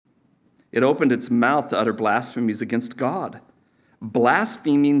It opened its mouth to utter blasphemies against God,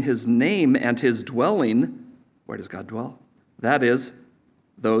 blaspheming his name and his dwelling. Where does God dwell? That is,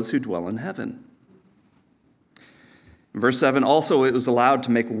 those who dwell in heaven. In verse 7, also it was allowed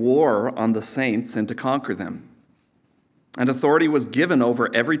to make war on the saints and to conquer them. And authority was given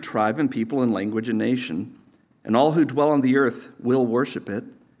over every tribe and people and language and nation, and all who dwell on the earth will worship it.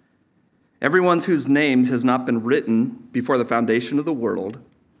 Everyone whose names has not been written before the foundation of the world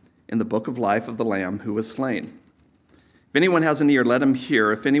in the book of life of the Lamb who was slain. If anyone has an ear, let him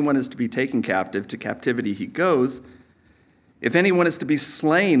hear. If anyone is to be taken captive, to captivity he goes. If anyone is to be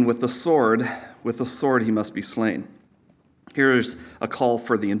slain with the sword he must be slain. Here is a call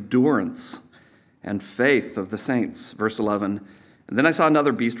for the endurance and faith of the saints. Verse 11, and then I saw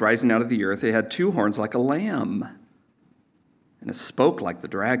another beast rising out of the earth. It had 2 horns like a lamb, and it spoke like the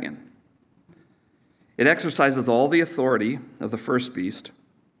dragon. It exercises all the authority of the first beast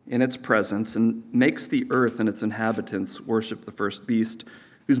in its presence and makes the earth and its inhabitants worship the first beast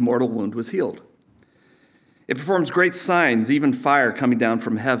whose mortal wound was healed. It performs great signs, even fire coming down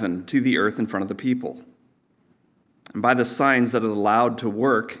from heaven to the earth in front of the people. And by the signs that are allowed to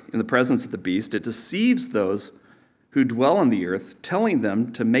work in the presence of the beast, it deceives those who dwell on the earth, telling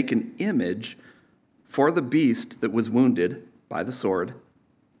them to make an image for the beast that was wounded by the sword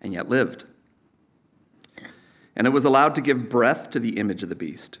and yet lived. And it was allowed to give breath to the image of the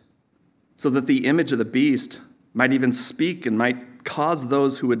beast, so that the image of the beast might even speak and might cause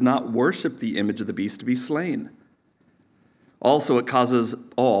those who would not worship the image of the beast to be slain. Also, it causes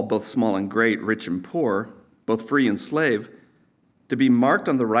all, both small and great, rich and poor, both free and slave, to be marked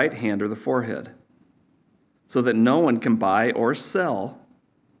on the right hand or the forehead, so that no one can buy or sell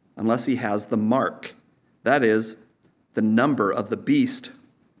unless he has the mark, that is, the number of the beast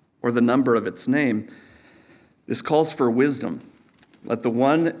or the number of its name. This calls for wisdom. Let the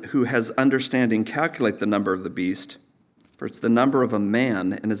one who has understanding calculate the number of the beast, for it's the number of a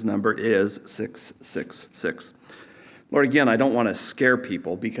man, and his number is 666. Lord, again, I don't want to scare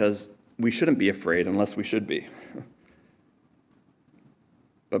people because we shouldn't be afraid unless we should be.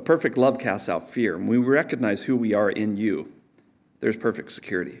 But perfect love casts out fear. When we recognize who we are in you, there's perfect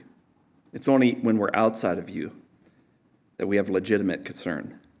security. It's only when we're outside of you that we have legitimate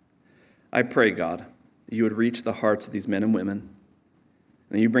concern. I pray, God, that you would reach the hearts of these men and women,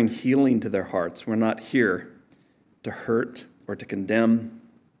 and you bring healing to their hearts. We're not here to hurt or to condemn,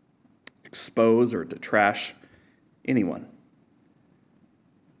 expose or to trash anyone.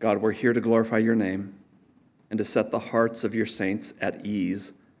 God, we're here to glorify your name and to set the hearts of your saints at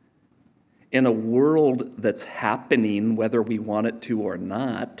ease in a world that's happening whether we want it to or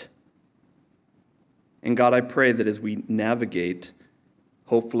not. And God, I pray that as we navigate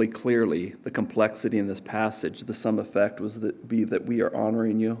hopefully clearly the complexity in this passage, the sum effect was that we are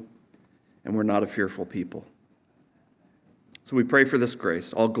honoring you and we're not a fearful people. So we pray for this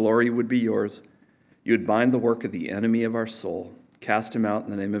grace. All glory would be yours. You would bind the work of the enemy of our soul, cast him out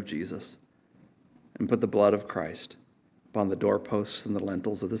in the name of Jesus, and put the blood of Christ upon the doorposts and the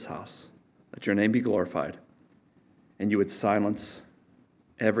lintels of this house. Let your name be glorified, and you would silence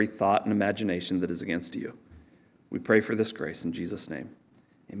every thought and imagination that is against you. We pray for this grace in Jesus' name.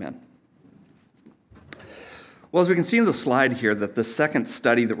 Amen. Well, as we can see in the slide here, that the second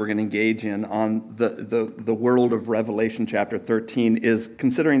study that we're going to engage in on the world of Revelation chapter 13 is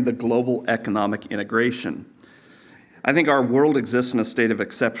considering the global economic integration. I think our world exists in a state of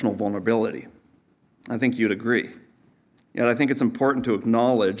exceptional vulnerability. I think you'd agree. Yet I think it's important to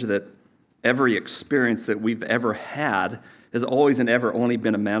acknowledge that every experience that we've ever had has always and ever only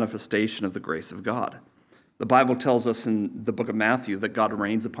been a manifestation of the grace of God. The Bible tells us in the book of Matthew that God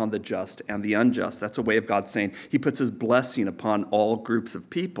reigns upon the just and the unjust. That's a way of God saying he puts his blessing upon all groups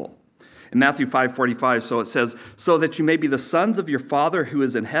of people. In Matthew 5:45, so it says, so that you may be the sons of your Father who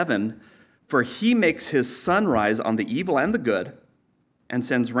is in heaven, for he makes his sun rise on the evil and the good and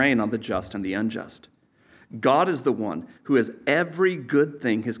sends rain on the just and the unjust. God is the one who has every good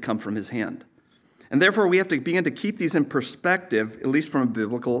thing has come from his hand. And therefore we have to begin to keep these in perspective, at least from a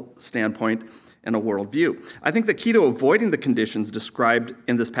biblical standpoint and a worldview. I think the key to avoiding the conditions described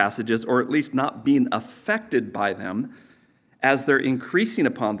in this passages, or at least not being affected by them as they're increasing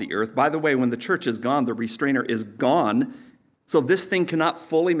upon the earth. By the way, when the church is gone, the restrainer is gone. So this thing cannot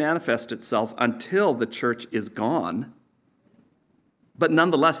fully manifest itself until the church is gone. But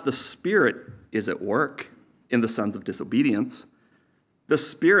nonetheless, the Spirit is at work in the sons of disobedience. The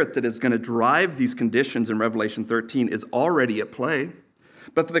Spirit that is going to drive these conditions in Revelation 13 is already at play.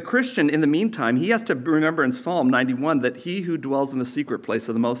 But for the Christian, in the meantime, he has to remember in Psalm 91 that he who dwells in the secret place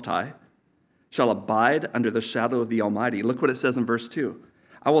of the Most High shall abide under the shadow of the Almighty. Look what it says in verse 2.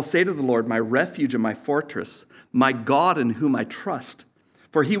 I will say to the Lord, my refuge and my fortress, my God in whom I trust.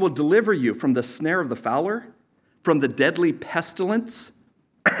 For he will deliver you from the snare of the fowler, from the deadly pestilence.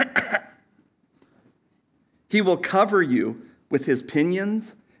 He will cover you with his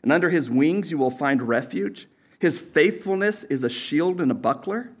pinions, and under his wings you will find refuge. His faithfulness is a shield and a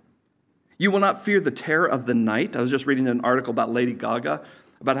buckler. You will not fear the terror of the night. I was just reading an article about Lady Gaga,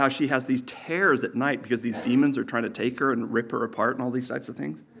 about how she has these terrors at night because these demons are trying to take her and rip her apart and all these types of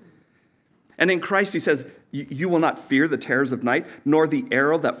things. And in Christ, he says, you will not fear the terrors of night, nor the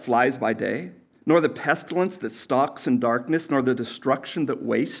arrow that flies by day, nor the pestilence that stalks in darkness, nor the destruction that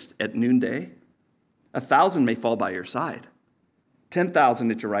wastes at noonday. 1,000 may fall by your side,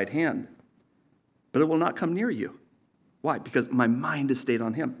 10,000 at your right hand, but it will not come near you. Why? Because my mind is stayed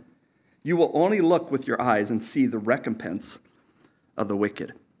on him. You will only look with your eyes and see the recompense of the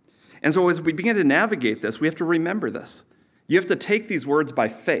wicked. And so as we begin to navigate this, we have to remember this. You have to take these words by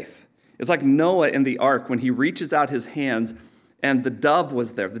faith. It's like Noah in the ark when he reaches out his hands and the dove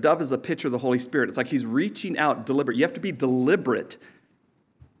was there. The dove is a picture of the Holy Spirit. It's like he's reaching out deliberate. You have to be deliberate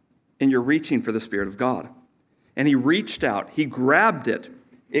in your reaching for the Spirit of God. And he reached out. He grabbed it.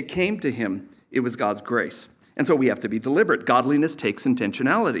 It came to him. It was God's grace. And so we have to be deliberate. Godliness takes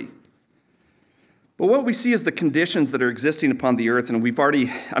intentionality. But what we see is the conditions that are existing upon the earth, and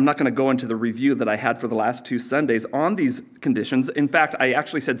I'm not going to go into the review that I had for the last 2 Sundays on these conditions. In fact, I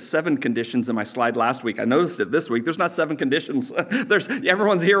actually said 7 conditions in my slide last week. I noticed it this week. There's not 7 conditions.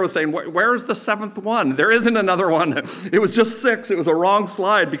 Everyone's here was saying, where's the 7th one? There isn't another one. It was just 6. It was a wrong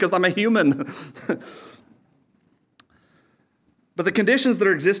slide because I'm a human. But the conditions that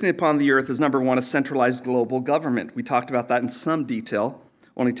are existing upon the earth is, number 1, a centralized global government. We talked about that in some detail,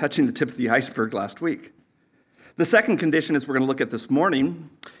 only touching the tip of the iceberg last week. The second condition, as we're going to look at this morning,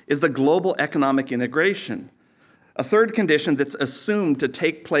 is the global economic integration. A third condition that's assumed to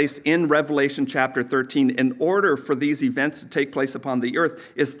take place in Revelation chapter 13 in order for these events to take place upon the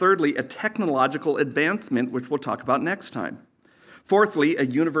earth is, thirdly, a technological advancement, which we'll talk about next time. Fourthly, a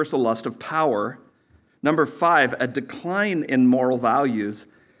universal lust of power. Number 5, a decline in moral values.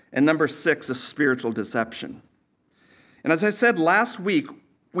 And number 6, a spiritual deception. And as I said last week,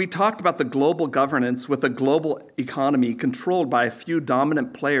 we talked about the global governance with a global economy controlled by a few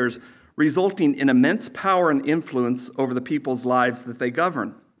dominant players, resulting in immense power and influence over the people's lives that they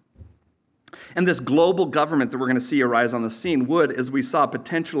govern. And this global government that we're going to see arise on the scene would, as we saw,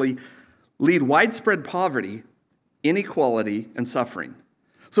 potentially lead widespread poverty, inequality, and suffering.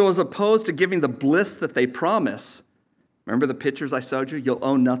 So as opposed to giving the bliss that they promise, remember the pictures I showed you? You'll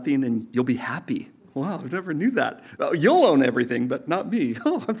own nothing and you'll be happy. Wow, I never knew that. You'll own everything, but not me.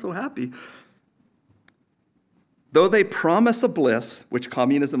 Oh, I'm so happy. Though they promise a bliss, which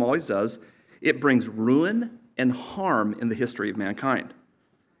communism always does, it brings ruin and harm in the history of mankind.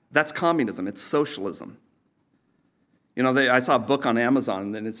 That's communism. It's socialism. You know, I saw a book on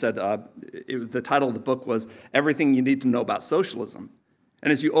Amazon, and it said, the title of the book was Everything You Need to Know About Socialism.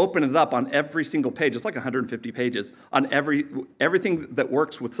 And as you open it up on every single page, it's like 150 pages, on everything that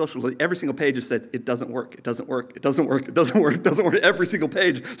works with socialism, every single page it says, it doesn't work, it doesn't work, it doesn't work, it doesn't work, it doesn't work. Every single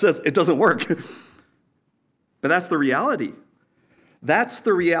page says it doesn't work. But that's the reality. That's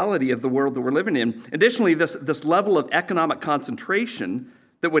the reality of the world that we're living in. Additionally, this level of economic concentration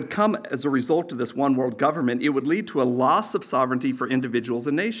that would come as a result of this one world government, it would lead to a loss of sovereignty for individuals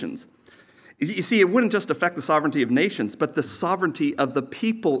and nations. You see, it wouldn't just affect the sovereignty of nations, but the sovereignty of the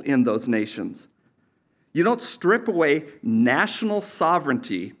people in those nations. You don't strip away national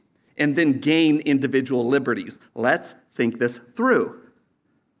sovereignty and then gain individual liberties. Let's think this through.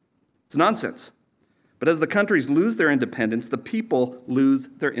 It's nonsense. But as the countries lose their independence, the people lose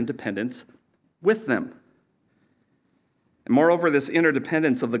their independence with them. And moreover, this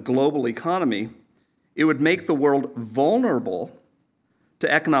interdependence of the global economy, it would make the world vulnerable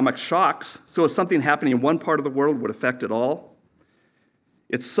to economic shocks. So if something happening in one part of the world would affect it all.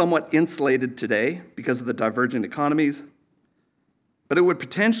 It's somewhat insulated today because of the divergent economies, but it would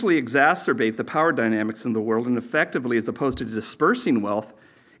potentially exacerbate the power dynamics in the world, and effectively, as opposed to dispersing wealth,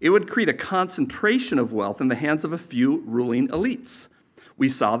 it would create a concentration of wealth in the hands of a few ruling elites. We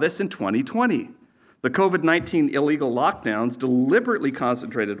saw this in 2020. The COVID-19 illegal lockdowns deliberately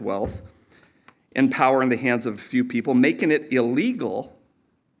concentrated wealth and power in the hands of a few people, making it illegal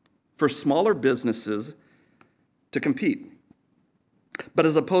for smaller businesses to compete. But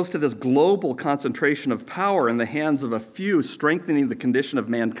as opposed to this global concentration of power in the hands of a few strengthening the condition of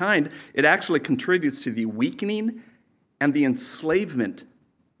mankind, it actually contributes to the weakening and the enslavement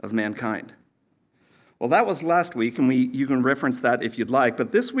of mankind. Well, that was last week, and you can reference that if you'd like.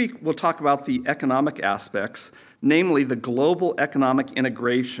 But this week, we'll talk about the economic aspects namely the global economic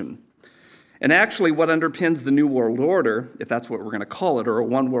integration. And actually, what underpins the New World Order, if that's what we're going to call it, or a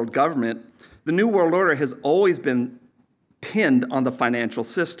one world government, the New World Order has always been pinned on the financial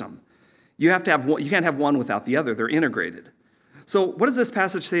system. You can't have one without the other. They're integrated. So what does this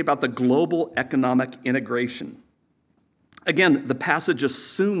passage say about the global economic integration? Again, the passage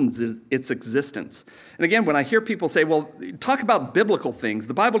assumes its existence. And again, when I hear people say, well, talk about biblical things,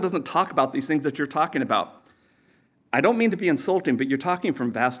 the Bible doesn't talk about these things that you're talking about. I don't mean to be insulting, but you're talking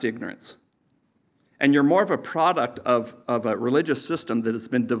from vast ignorance. And you're more of a product of a religious system that has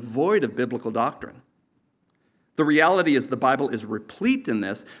been devoid of biblical doctrine. The reality is the Bible is replete in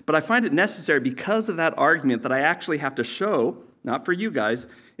this, but I find it necessary because of that argument that I actually have to show, not for you guys,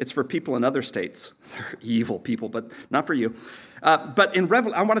 it's for people in other states. They're evil people, but not for you. But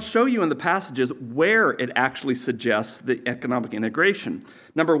I want to show you in the passages where it actually suggests the economic integration.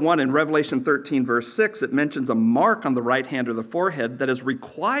 Number one, in Revelation 13, verse 6, it mentions a mark on the right hand or the forehead that is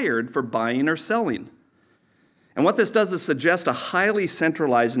required for buying or selling. And what this does is suggest a highly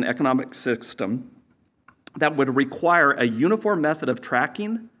centralized and economic system that would require a uniform method of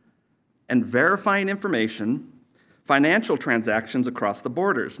tracking and verifying information, financial transactions across the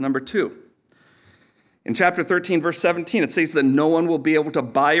borders. Number two, in chapter 13, verse 17, it says that no one will be able to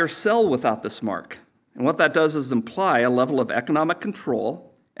buy or sell without this mark. And what that does is imply a level of economic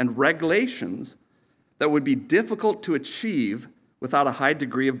control and regulations that would be difficult to achieve without a high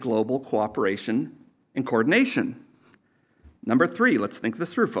degree of global cooperation and coordination. Number three, let's think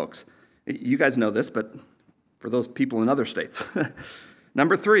this through, folks. You guys know this, but for those people in other states.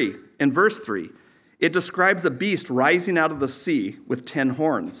 Number three, in verse 3, it describes a beast rising out of the sea with 10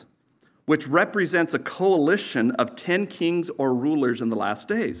 horns, which represents a coalition of 10 kings or rulers in the last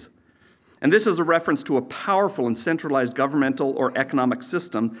days. And this is a reference to a powerful and centralized governmental or economic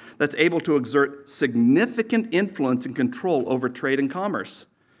system that's able to exert significant influence and control over trade and commerce.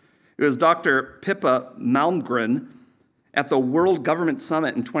 It was Dr. Pippa Malmgren at the World Government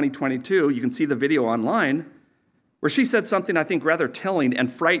Summit in 2022. You can see the video online, where she said something I think rather telling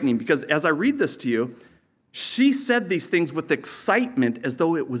and frightening, because as I read this to you, she said these things with excitement as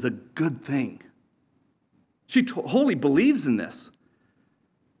though it was a good thing. She wholly believes in this.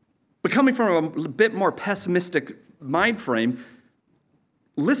 But coming from a bit more pessimistic mind frame,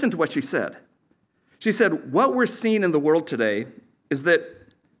 listen to what she said. She said, what we're seeing in the world today is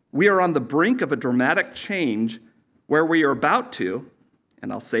that we are on the brink of a dramatic change where we are about to,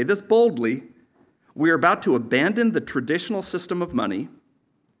 and I'll say this boldly, we are about to abandon the traditional system of money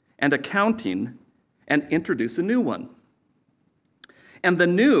and accounting and introduce a new one. And the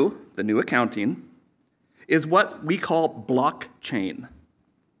new accounting is what we call blockchain.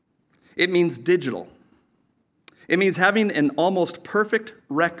 It means digital. It means having an almost perfect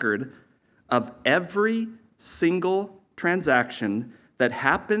record of every single transaction that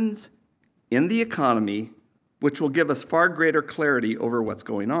happens in the economy, which will give us far greater clarity over what's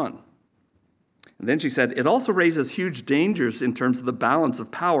going on. And then she said, it also raises huge dangers in terms of the balance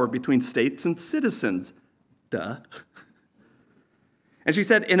of power between states and citizens. Duh. And she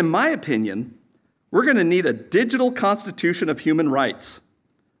said, and in my opinion, we're going to need a digital constitution of human rights.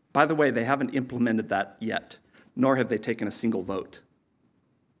 By the way, they haven't implemented that yet, nor have they taken a single vote.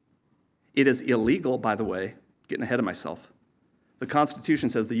 It is illegal, by the way, getting ahead of myself. The Constitution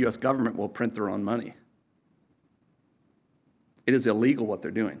says the U.S. government will print their own money. It is illegal what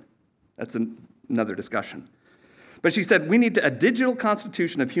they're doing. That's another discussion. But she said, we need a digital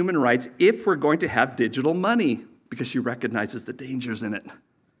constitution of human rights if we're going to have digital money, because she recognizes the dangers in it.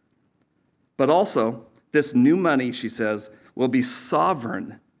 But also, this new money, she says, will be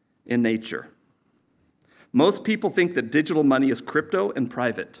sovereign in nature. Most people think that digital money is crypto and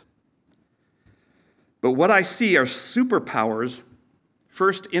private. But what I see are superpowers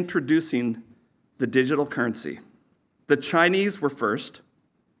first introducing the digital currency. The Chinese were first.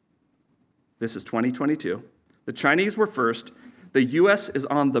 This is 2022. The Chinese were first. The U.S. is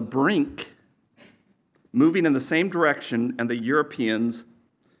on the brink, moving in the same direction, and the Europeans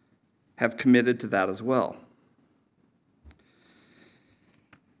have committed to that as well.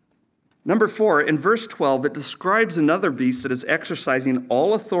 Number 4, in verse 12, it describes another beast that is exercising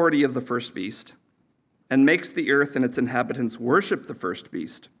all authority of the first beast and makes the earth and its inhabitants worship the first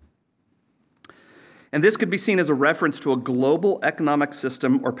beast. And this could be seen as a reference to a global economic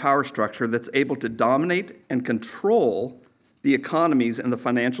system or power structure that's able to dominate and control the economies and the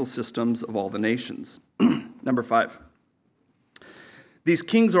financial systems of all the nations. Number 5. These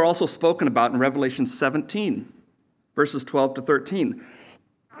kings are also spoken about in Revelation 17, verses 12 to 13.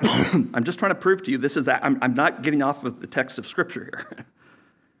 I'm just trying to prove to you this is I'm not getting off of the text of Scripture here.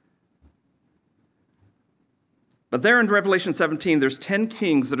 But there in Revelation 17, there's 10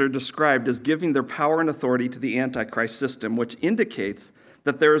 kings that are described as giving their power and authority to the Antichrist system, which indicates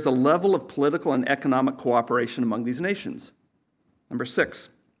that there is a level of political and economic cooperation among these nations. Number 6,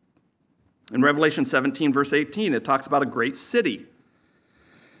 in Revelation 17, verse 18, it talks about a great city.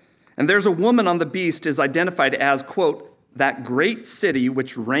 And there's a woman on the beast is identified as, quote, that great city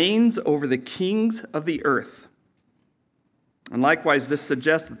which reigns over the kings of the earth. And likewise, this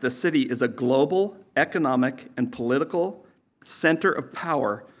suggests that the city is a global economic and political center of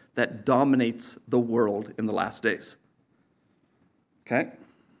power that dominates the world in the last days. Okay?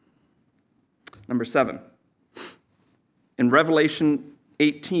 Number 7. In Revelation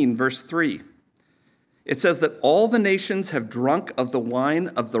 18, verse 3, it says that all the nations have drunk of the wine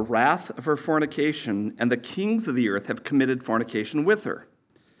of the wrath of her fornication, and the kings of the earth have committed fornication with her.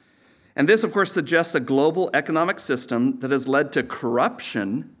 And this, of course, suggests a global economic system that has led to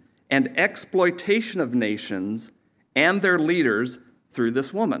corruption and exploitation of nations and their leaders through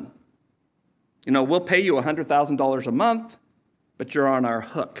this woman. You know, we'll pay you $100,000 a month, but you're on our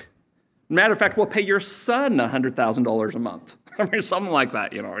hook. Matter of fact, we'll pay your son $100,000 a month. I mean, something like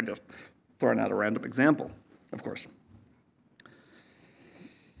that, you know, I'm just throwing out a random example, of course.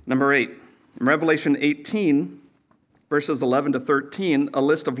 Number 8, in Revelation 18, verses 11 to 13, a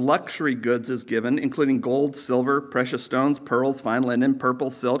list of luxury goods is given, including gold, silver, precious stones, pearls, fine linen, purple,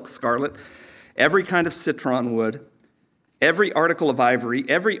 silk, scarlet, every kind of citron wood, every article of ivory,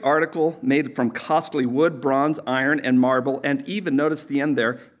 every article made from costly wood, bronze, iron, and marble, and even, notice the end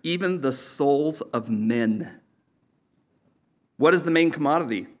there, even the souls of men. What is the main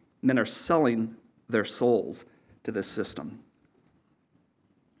commodity? Men are selling their souls to this system.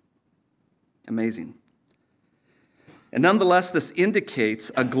 Amazing. And nonetheless, this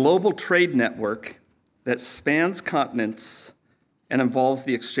indicates a global trade network that spans continents and involves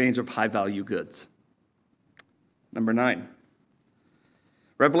the exchange of high-value goods. Number 9.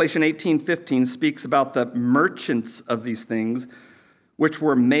 Revelation 18:15 speaks about the merchants of these things, which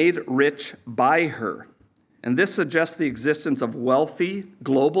were made rich by her. And this suggests the existence of wealthy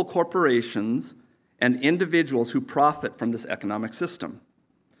global corporations and individuals who profit from this economic system.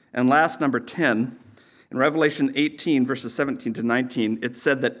 And last, number 10, in Revelation 18, verses 17 to 19, it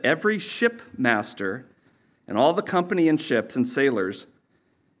said that every shipmaster and all the company in ships and sailors,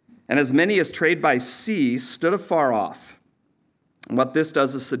 and as many as trade by sea, stood afar off. And what this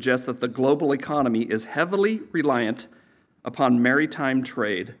does is suggest that the global economy is heavily reliant upon maritime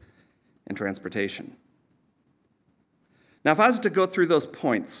trade and transportation. Now, if I was to go through those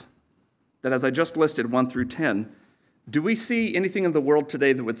points that, as I just listed, 1 through 10, do we see anything in the world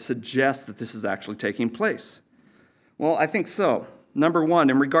today that would suggest that this is actually taking place? Well, I think so. Number 1,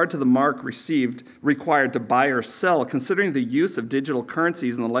 in regard to the mark required to buy or sell, considering the use of digital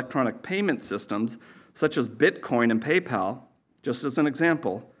currencies and electronic payment systems, such as Bitcoin and PayPal, just as an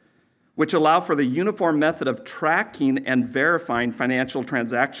example, which allow for the uniform method of tracking and verifying financial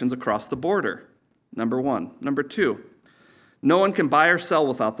transactions across the border. Number 1. Number 2, no one can buy or sell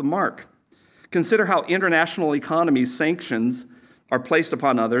without the mark. Consider how international economies' sanctions are placed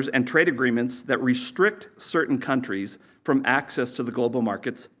upon others and trade agreements that restrict certain countries from access to the global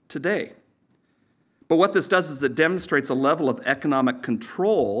markets today. But what this does is it demonstrates a level of economic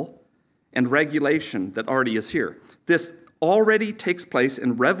control and regulation that already is here. This already takes place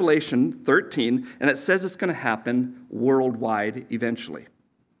in Revelation 13, and it says it's going to happen worldwide eventually.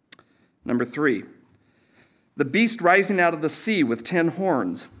 Number 3, the beast rising out of the sea with 10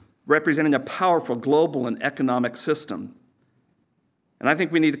 horns, representing a powerful global and economic system. And I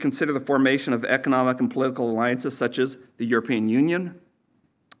think we need to consider the formation of economic and political alliances such as the European Union,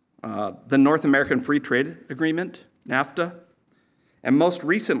 the North American Free Trade Agreement, NAFTA, and most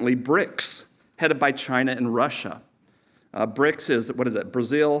recently, BRICS, headed by China and Russia. BRICS is,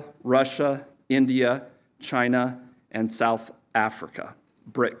 Brazil, Russia, India, China, and South Africa.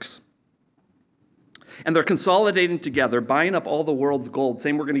 BRICS. And they're consolidating together, buying up all the world's gold,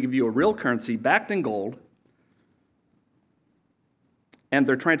 saying we're going to give you a real currency backed in gold, and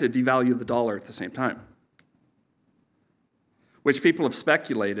they're trying to devalue the dollar at the same time, which people have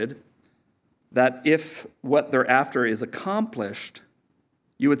speculated that if what they're after is accomplished,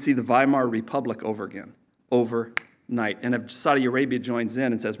 you would see the Weimar Republic over again, overnight. And if Saudi Arabia joins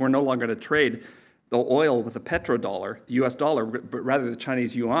in and says, we're no longer going to trade the oil with the petrodollar, the US dollar, but rather the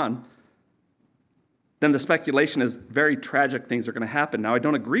Chinese yuan, then the speculation is very tragic things are going to happen. Now, I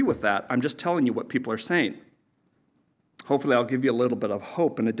don't agree with that. I'm just telling you what people are saying. Hopefully, I'll give you a little bit of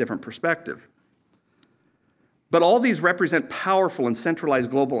hope and a different perspective. But all these represent powerful and centralized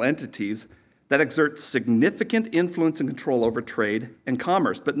global entities that exert significant influence and control over trade and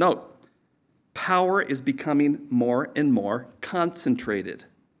commerce. But note, power is becoming more and more concentrated.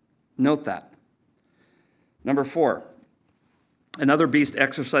 Note that. Number 4, another beast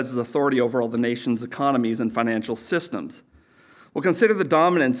exercises authority over all the nation's economies and financial systems. Well, consider the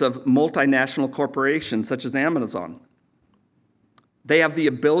dominance of multinational corporations such as Amazon. They have the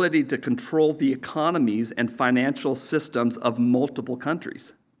ability to control the economies and financial systems of multiple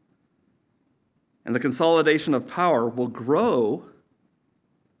countries. And the consolidation of power will grow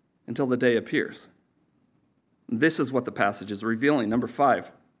until the day appears. This is what the passage is revealing. Number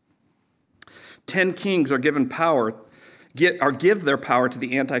 5, 10 kings are given power, give their power to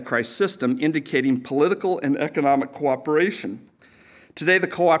the Antichrist system, indicating political and economic cooperation. Today, the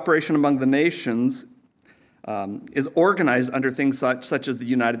cooperation among the nations is organized under things such as the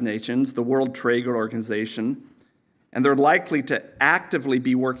United Nations, the World Trade Organization, and they're likely to actively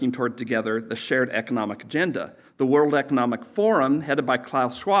be working toward together the shared economic agenda. The World Economic Forum, headed by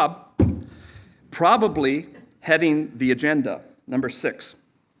Klaus Schwab, probably heading the agenda. Number 6,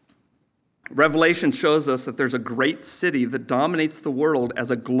 Revelation shows us that there's a great city that dominates the world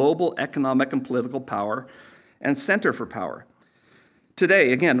as a global economic and political power and center for power.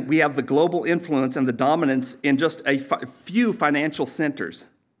 Today, again, we have the global influence and the dominance in just a few financial centers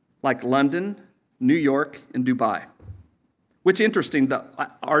like London, New York, and Dubai. Which, interesting, the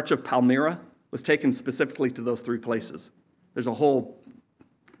Arch of Palmyra was taken specifically to those 3 places. There's a whole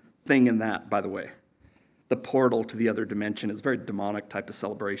thing in that, by the way. The portal to the other dimension is a very demonic type of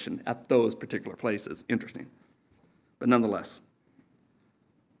celebration at those particular places. Interesting. But nonetheless.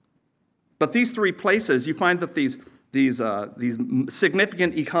 But these 3 places, you find that these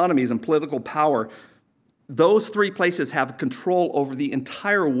significant economies and political power, those 3 places have control over the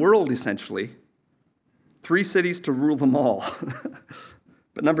entire world, essentially. 3 cities to rule them all.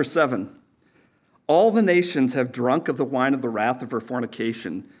 But number 7, all the nations have drunk of the wine of the wrath of her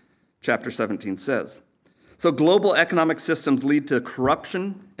fornication, chapter 17 says. So global economic systems lead to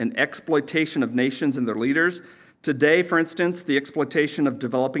corruption and exploitation of nations and their leaders. Today, for instance, the exploitation of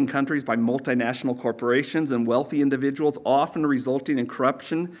developing countries by multinational corporations and wealthy individuals, often resulting in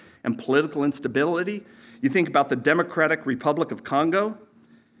corruption and political instability. You think about the Democratic Republic of Congo.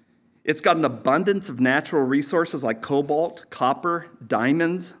 It's got an abundance of natural resources like cobalt, copper,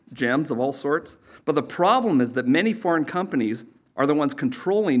 diamonds, gems of all sorts. But the problem is that many foreign companies are the ones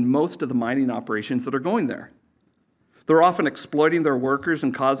controlling most of the mining operations that are going there. They're often exploiting their workers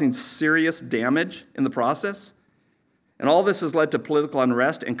and causing serious damage in the process. And all this has led to political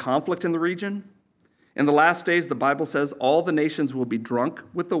unrest and conflict in the region. In the last days, the Bible says, all the nations will be drunk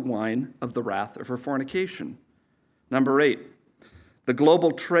with the wine of the wrath of her fornication. Number 8, the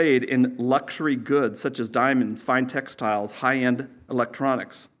global trade in luxury goods such as diamonds, fine textiles, high-end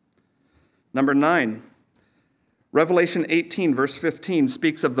electronics. Number 9, Revelation 18, verse 15,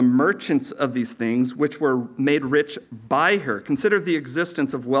 speaks of the merchants of these things which were made rich by her. Consider the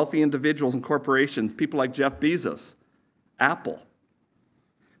existence of wealthy individuals and corporations, people like Jeff Bezos, Apple,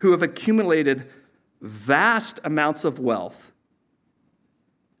 who have accumulated vast amounts of wealth,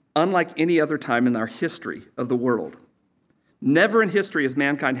 unlike any other time in our history of the world. Never in history has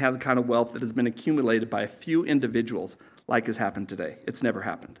mankind had the kind of wealth that has been accumulated by a few individuals like has happened today. It's never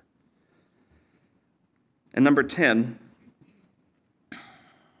happened. And number 10,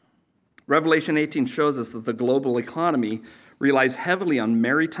 Revelation 18 shows us that the global economy relies heavily on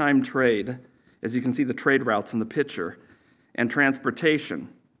maritime trade, as you can see the trade routes in the picture, and transportation.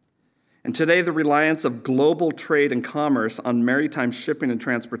 And today, the reliance of global trade and commerce on maritime shipping and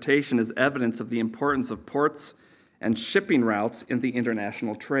transportation is evidence of the importance of ports and shipping routes in the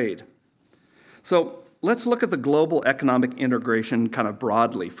international trade. So let's look at the global economic integration kind of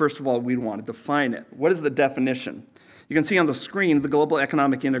broadly. First of all, we want to define it. What is the definition? You can see on the screen, the global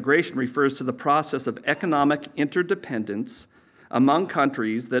economic integration refers to the process of economic interdependence among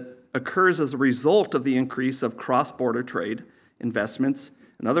countries that occurs as a result of the increase of cross-border trade, investments,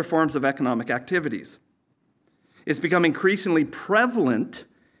 and other forms of economic activities. It's become increasingly prevalent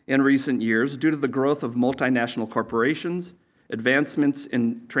in recent years due to the growth of multinational corporations, advancements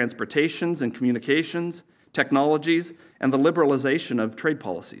in transportations and communications, technologies, and the liberalization of trade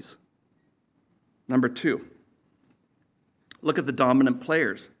policies. Number 2, look at the dominant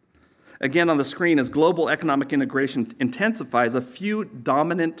players. Again, on the screen, as global economic integration intensifies, a few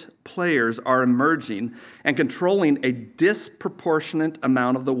dominant players are emerging and controlling a disproportionate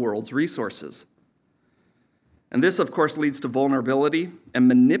amount of the world's resources. And this, of course, leads to vulnerability and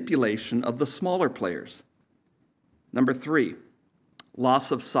manipulation of the smaller players. Number 3,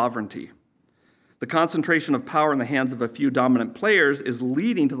 loss of sovereignty. The concentration of power in the hands of a few dominant players is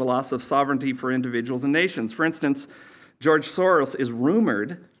leading to the loss of sovereignty for individuals and nations. For instance, George Soros is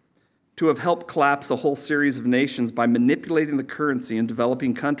rumored to have helped collapse a whole series of nations by manipulating the currency in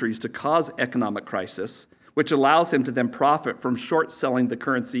developing countries to cause economic crisis, which allows him to then profit from short-selling the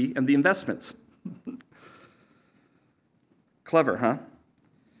currency and the investments. Clever, huh?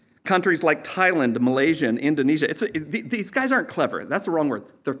 Countries like Thailand, Malaysia, and Indonesia, these guys aren't clever. That's the wrong word.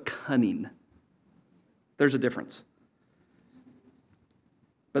 They're cunning. There's a difference.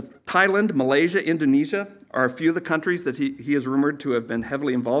 But Thailand, Malaysia, Indonesia are a few of the countries that he is rumored to have been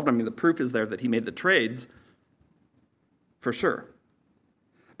heavily involved. I mean, the proof is there that he made the trades, for sure.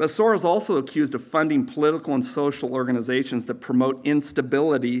 But Soros also accused of funding political and social organizations that promote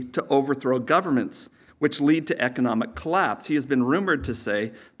instability to overthrow governments, which lead to economic collapse. He has been rumored to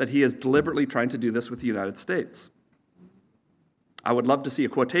say that he is deliberately trying to do this with the United States. I would love to see a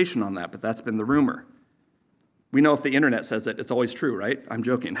quotation on that, but that's been the rumor. We know if the internet says it, it's always true, right? I'm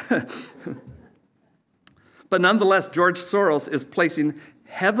joking. But nonetheless, George Soros is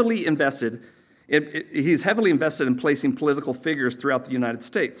heavily invested in placing political figures throughout the United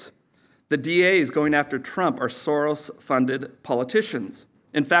States. The DAs going after Trump are Soros-funded politicians.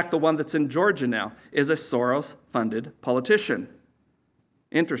 In fact, the one that's in Georgia now is a Soros-funded politician.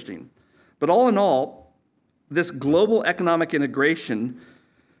 Interesting. But all in all, this global economic integration,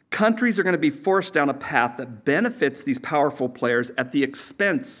 countries are going to be forced down a path that benefits these powerful players at the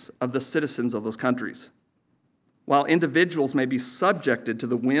expense of the citizens of those countries, while individuals may be subjected to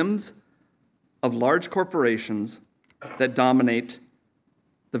the whims of large corporations that dominate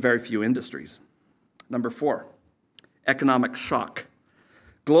the very few industries. Number 4, economic shock.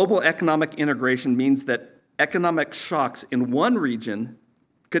 Global economic integration means that economic shocks in one region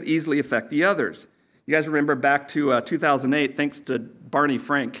could easily affect the others. You guys remember back to 2008, thanks to Barney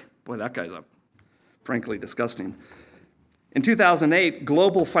Frank. Boy, that guy's frankly disgusting. In 2008,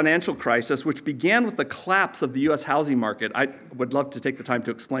 global financial crisis, which began with the collapse of the U.S. housing market. I would love to take the time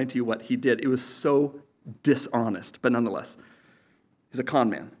to explain to you what he did. It was so dishonest, but nonetheless, he's a con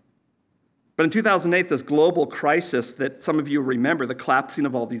man. But in 2008, this global crisis that some of you remember, the collapsing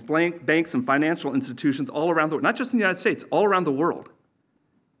of all these banks and financial institutions all around the world, not just in the United States, all around the world.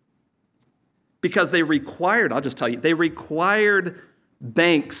 Because they required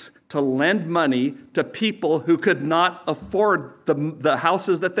banks to lend money to people who could not afford the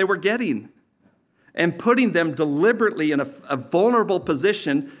houses that they were getting, and putting them deliberately in a vulnerable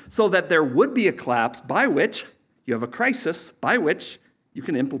position so that there would be a collapse by which you have a crisis, by which you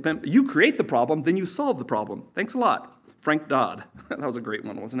can implement, you create the problem, then you solve the problem. Thanks a lot. Frank Dodd. That was a great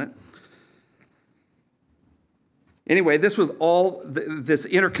one, wasn't it? Anyway, this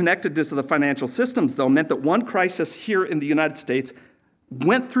interconnectedness of the financial systems, though, meant that one crisis here in the United States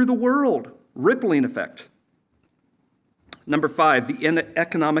went through the world, rippling effect. Number 5, the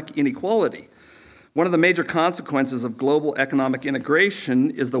economic inequality. One of the major consequences of global economic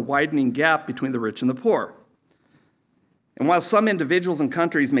integration is the widening gap between the rich and the poor. And while some individuals and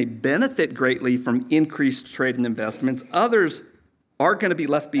countries may benefit greatly from increased trade and investments, others are going to be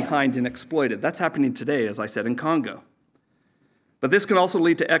left behind and exploited. That's happening today, as I said, in Congo. But this can also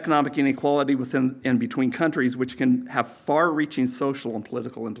lead to economic inequality within and between countries, which can have far-reaching social and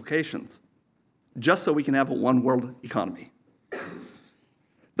political implications, just so we can have a one-world economy.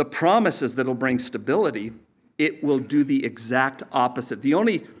 The promise is that it'll bring stability. It will do the exact opposite.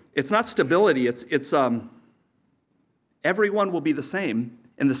 It's not stability, it's everyone will be the same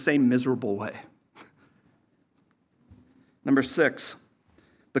in the same miserable way. Number 6,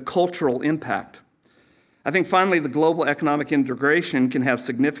 the cultural impact. I think finally the global economic integration can have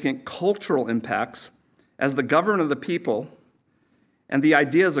significant cultural impacts as the government of the people and the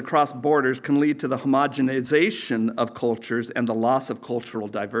ideas across borders can lead to the homogenization of cultures and the loss of cultural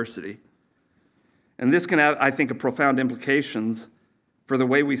diversity. And this can have, I think, profound implications for the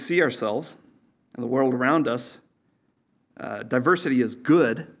way we see ourselves and the world around us. Diversity is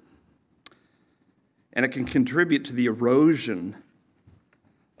good, and it can contribute to the erosion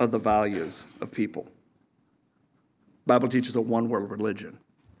of the values of people. The Bible teaches a one-world religion.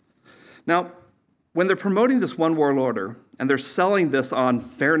 Now, when they're promoting this one-world order and they're selling this on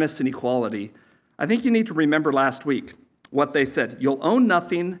fairness and equality, I think you need to remember last week what they said. You'll own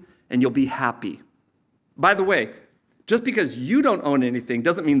nothing and you'll be happy. By the way, just because you don't own anything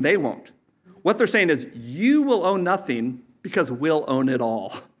doesn't mean they won't. What they're saying is you will own nothing because we'll own it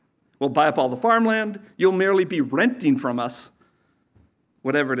all. We'll buy up all the farmland. You'll merely be renting from us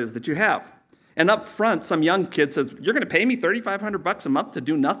whatever it is that you have. And up front, some young kid says, you're going to pay me $3,500 a month to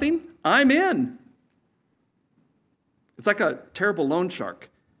do nothing? I'm in. It's like a terrible loan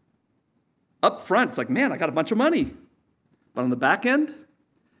shark. Up front, it's like, man, I got a bunch of money. But on the back end,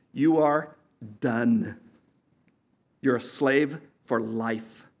 you are done. You're a slave for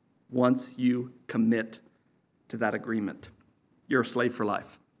life. once you commit to that agreement. You're a slave for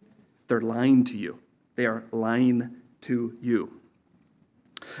life. They're lying to you. They are lying to you.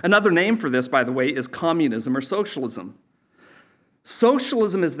 Another name for this, by the way, is communism or socialism.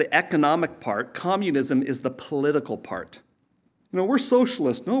 Socialism is the economic part. Communism is the political part. We're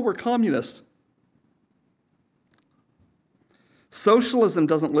socialists. No, we're communists. Socialism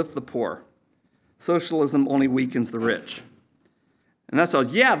doesn't lift the poor. Socialism only weakens the rich. And that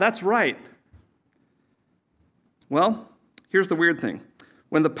says, yeah, that's right. Well, here's the weird thing.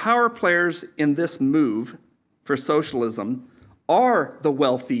 When the power players in this move for socialism are the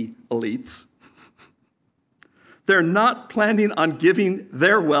wealthy elites, they're not planning on giving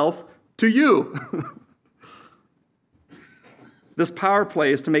their wealth to you. This power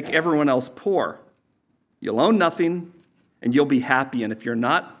play is to make everyone else poor. You'll own nothing, and you'll be happy. And if you're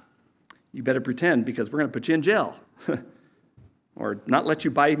not, you better pretend, because we're going to put you in jail. Or not let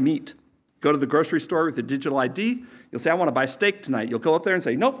you buy meat. Go to the grocery store with a digital ID. You'll say, I want to buy steak tonight. You'll go up there and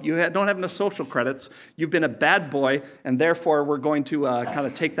say, nope, you don't have enough social credits. You've been a bad boy, and therefore we're going to kind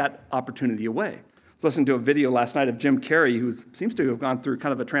of take that opportunity away. I was listening to a video last night of Jim Carrey, who seems to have gone through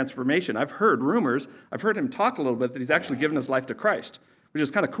kind of a transformation. I've heard rumors. I've heard him talk a little bit that he's actually given his life to Christ, which is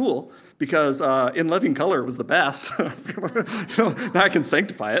kind of cool, because In Living Color was the best. Now I can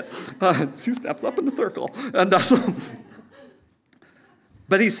sanctify it. 2 steps up in the circle. And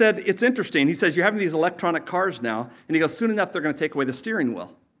but he said, it's interesting. He says, you're having these electronic cars now, and he goes, soon enough, they're going to take away the steering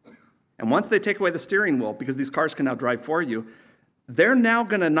wheel. And once they take away the steering wheel, because these cars can now drive for you, they're now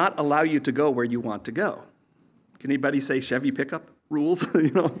going to not allow you to go where you want to go. Can anybody say Chevy pickup rules?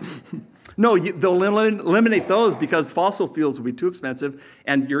 No, they'll eliminate those because fossil fuels will be too expensive,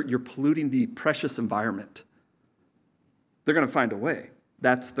 and you're polluting the precious environment. They're going to find a way.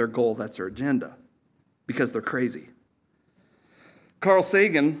 That's their goal. That's their agenda, because they're crazy. Carl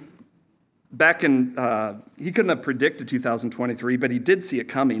Sagan, he couldn't have predicted 2023, but he did see it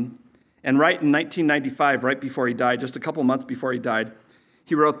coming. And right in 1995, right before he died, just a couple months before he died,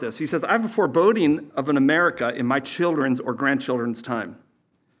 he wrote this. He says, I have a foreboding of an America in my children's or grandchildren's time,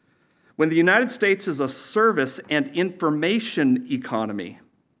 when the United States is a service and information economy,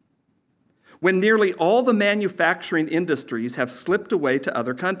 when nearly all the manufacturing industries have slipped away to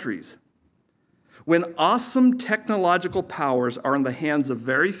other countries, when awesome technological powers are in the hands of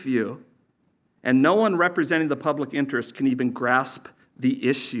very few, and no one representing the public interest can even grasp the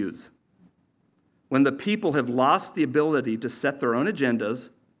issues, when the people have lost the ability to set their own agendas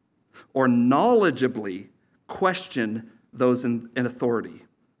or knowledgeably question those in authority,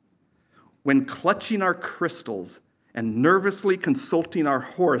 when clutching our crystals and nervously consulting our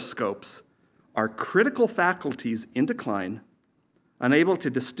horoscopes are critical faculties in decline, unable to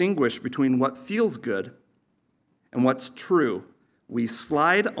distinguish between what feels good and what's true, we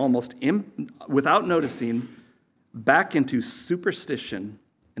slide almost without noticing back into superstition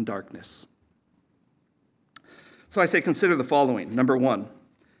and darkness. So I say consider the following. Number one,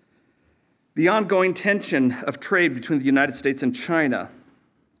 the ongoing tension of trade between the United States and China,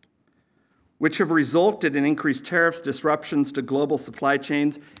 which have resulted in increased tariffs, disruptions to global supply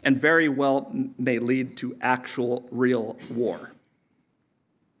chains, and very well may lead to actual real war.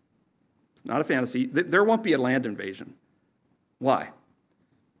 It's not a fantasy. There won't be a land invasion. Why?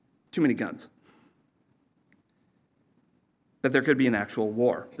 Too many guns. But there could be an actual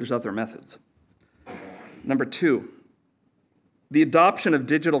war. There's other methods. Number two, the adoption of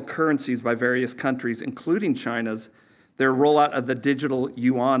digital currencies by various countries, including China's, their rollout of the digital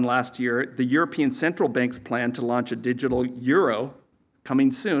yuan last year, the European Central Bank's plan to launch a digital euro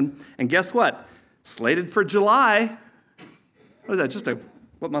coming soon. And guess what? Slated for July. What is that?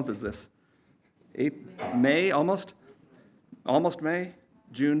 What month is this? May, almost? Almost May,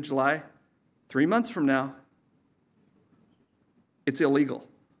 June, July. 3 months from now. It's illegal.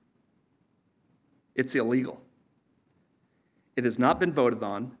 It's illegal. It has not been voted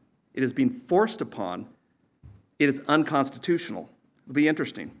on. It is being forced upon. It is unconstitutional. It'll be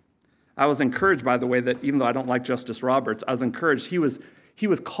interesting. I was encouraged, by the way, that even though I don't like Justice Roberts, I was encouraged. He was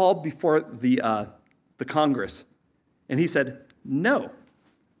called before the Congress, and he said, no,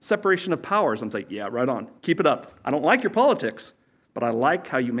 separation of powers. I'm like, yeah, right on. Keep it up. I don't like your politics, but I like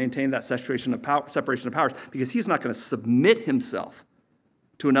how you maintain that separation of powers, because he's not going to submit himself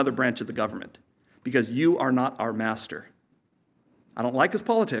to another branch of the government, because you are not our master. I don't like his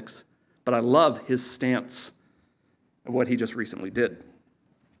politics, but I love his stance of what he just recently did.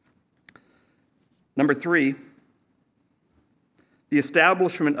 Number three, the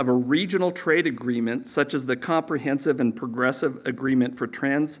establishment of a regional trade agreement, such as the Comprehensive and Progressive Agreement for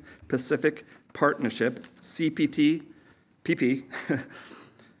Trans-Pacific Partnership, CPTPP,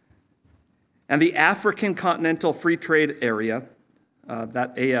 And the African Continental Free Trade Area,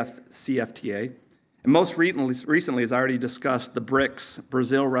 that AFCFTA, and most recently, as I already discussed, the BRICS,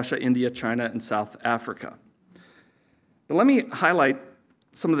 Brazil, Russia, India, China, and South Africa. But let me highlight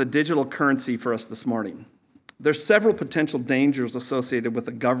some of the digital currency for us this morning. There's several potential dangers associated with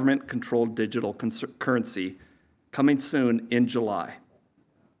a government-controlled digital currency coming soon in July.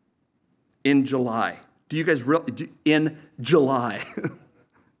 In July. Do you guys really? In July.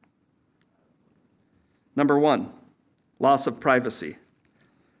 Number one, loss of privacy.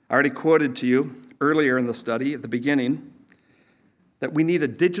 I already quoted to you earlier in the study at the beginning that we need a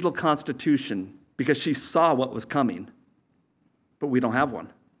digital constitution because she saw what was coming, but we don't have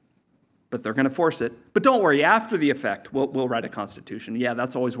one. But they're going to force it. But don't worry, after the effect, we'll write a constitution. Yeah,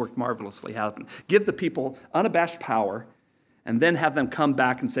 that's always worked marvelously. Give the people unabashed power and then have them come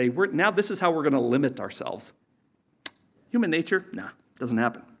back and say, now this is how we're going to limit ourselves. Human nature? Nah, doesn't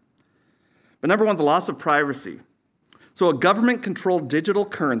happen. But number one, the loss of privacy. So a government-controlled digital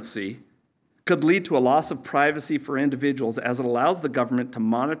currency could lead to a loss of privacy for individuals as it allows the government to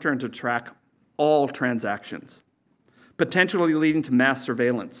monitor and to track all transactions, potentially leading to mass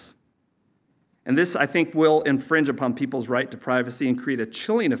surveillance. And this, I think, will infringe upon people's right to privacy and create a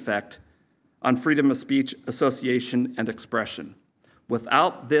chilling effect on freedom of speech, association, and expression.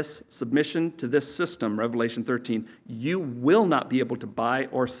 Without this submission to this system, Revelation 13, you will not be able to buy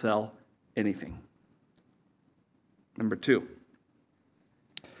or sell anything. Number two,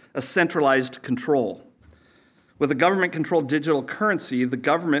 a centralized control. With a government-controlled digital currency, the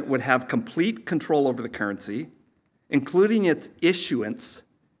government would have complete control over the currency, including its issuance,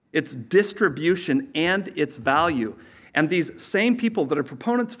 its distribution, and its value. And these same people that are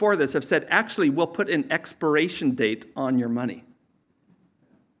proponents for this have said, actually, we'll put an expiration date on your money.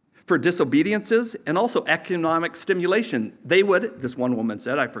 For disobediences and also economic stimulation. They would, this one woman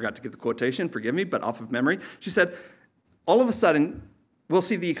said, I forgot to get the quotation, forgive me, but off of memory. She said, all of a sudden, we'll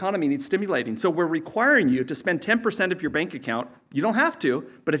see the economy needs stimulating. So we're requiring you to spend 10% of your bank account. You don't have to,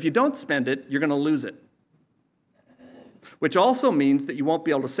 but if you don't spend it, you're going to lose it. Which also means that you won't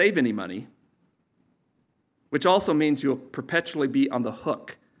be able to save any money, which also means you'll perpetually be on the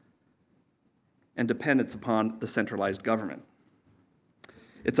hook and dependence upon the centralized government.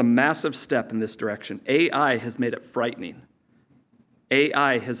 It's a massive step in this direction. AI has made it frightening.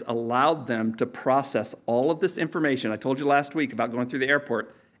 AI has allowed them to process all of this information. I told you last week about going through the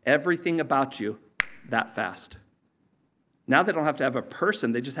airport, everything about you that fast. Now they don't have to have a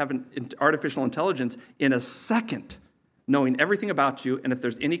person, they just have an artificial intelligence in a second knowing everything about you, and if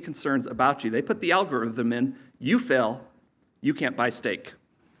there's any concerns about you, they put the algorithm in, you fail, you can't buy steak,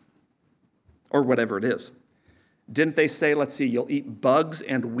 or whatever it is. Didn't they say, let's see, you'll eat bugs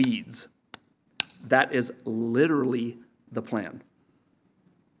and weeds? That is literally the plan.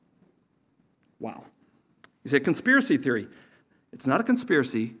 Wow. You say conspiracy theory. It's not a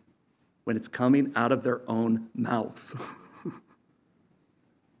conspiracy when it's coming out of their own mouths.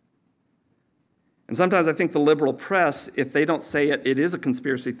 And sometimes I think the liberal press, if they don't say it, it is a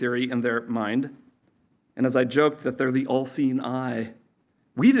conspiracy theory in their mind. And as I joked that they're the all-seeing eye,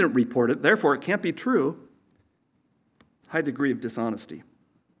 we didn't report it, therefore it can't be true. It's a high degree of dishonesty.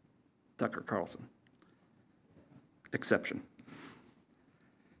 Tucker Carlson. Exception.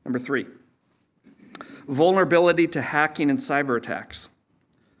 Number three, vulnerability to hacking and cyber attacks.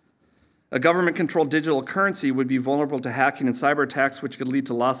 A government-controlled digital currency would be vulnerable to hacking and cyber attacks, which could lead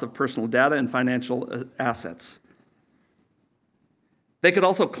to loss of personal data and financial assets. They could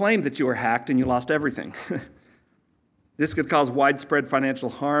also claim that you were hacked and you lost everything. This could cause widespread financial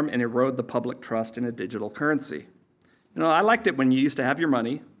harm and erode the public trust in a digital currency. You know, I liked it when you used to have your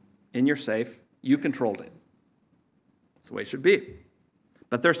money in your safe, you controlled it. That's the way it should be.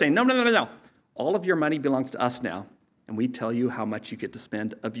 But they're saying, no. All of your money belongs to us now, and we tell you how much you get to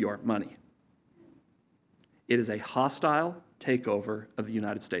spend of your money. It is a hostile takeover of the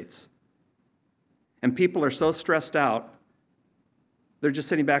United States. And people are so stressed out, they're just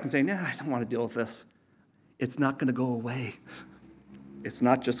sitting back and saying, I don't want to deal with this. It's not going to go away. It's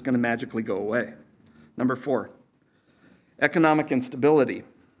not just going to magically go away. Number four, economic instability.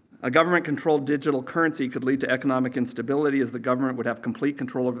 A government-controlled digital currency could lead to economic instability as the government would have complete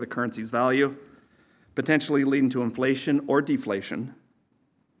control over the currency's value, potentially leading to inflation or deflation.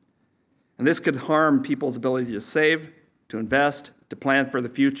 And this could harm people's ability to save, to invest, to plan for the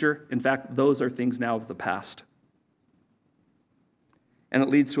future. In fact, those are things now of the past. And it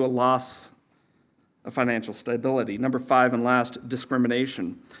leads to a loss of financial stability. Number five and last,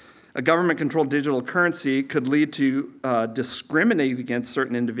 discrimination. A government-controlled digital currency could lead to discriminating against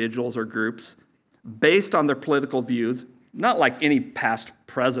certain individuals or groups based on their political views, not like any past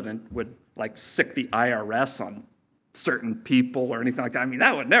president would like sick the IRS on certain people or anything like that. I mean,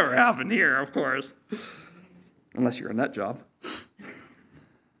 that would never happen here, of course, unless you're a nut job.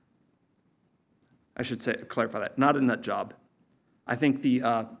 I should clarify that. Not a nut job. I think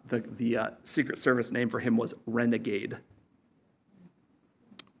the Secret Service name for him was renegade.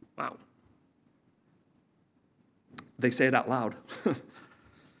 Wow. They say it out loud.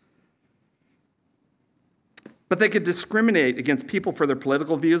 But they could discriminate against people for their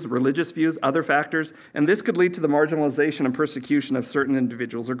political views, religious views, other factors, and this could lead to the marginalization and persecution of certain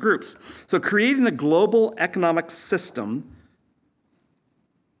individuals or groups. So creating a global economic system,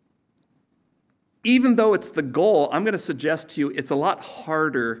 even though it's the goal, I'm going to suggest to you it's a lot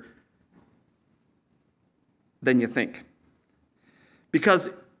harder than you think. Because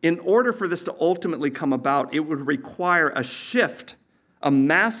in order for this to ultimately come about, it would require a shift, a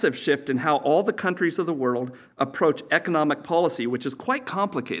massive shift in how all the countries of the world approach economic policy, which is quite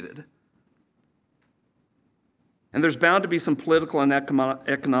complicated. And there's bound to be some political and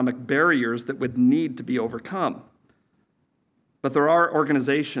economic barriers that would need to be overcome. But there are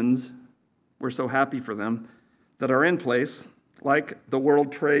organizations, we're so happy for them, that are in place, like the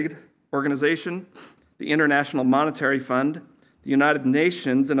World Trade Organization, the International Monetary Fund, the United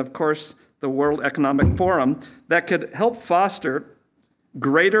Nations, and of course, the World Economic Forum, that could help foster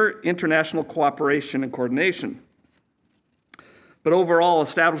greater international cooperation and coordination. But overall,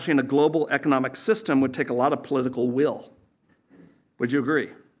 establishing a global economic system would take a lot of political will. Would you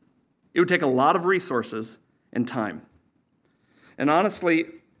agree? It would take a lot of resources and time. And honestly,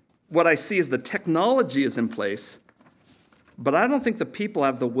 what I see is the technology is in place, but I don't think the people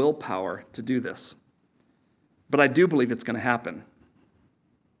have the willpower to do this. But I do believe it's going to happen.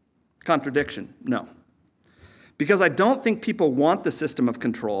 Contradiction? No. Because I don't think people want the system of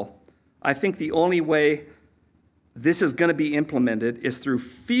control. I think the only way this is going to be implemented is through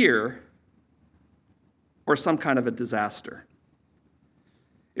fear or some kind of a disaster.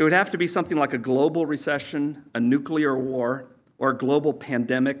 It would have to be something like a global recession, a nuclear war, or a global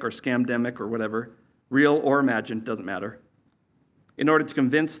pandemic or scamdemic or whatever, real or imagined, doesn't matter, in order to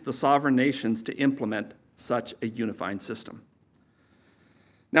convince the sovereign nations to implement such a unifying system.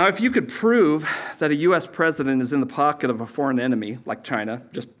 Now, if you could prove that a U.S. president is in the pocket of a foreign enemy, like China,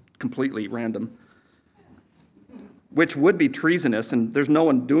 just completely random, which would be treasonous, and there's no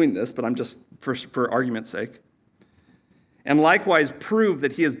one doing this, but I'm just, for argument's sake, and likewise prove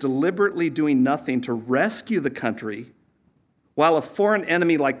that he is deliberately doing nothing to rescue the country, while a foreign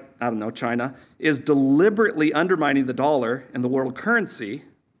enemy like, I don't know, China, is deliberately undermining the dollar and the world currency,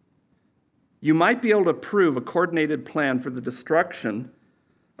 you might be able to prove a coordinated plan for the destruction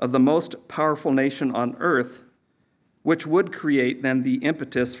of the most powerful nation on earth, which would create then the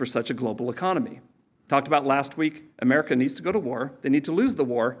impetus for such a global economy. Talked about last week, America needs to go to war. They need to lose the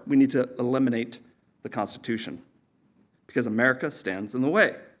war. We need to eliminate the Constitution because America stands in the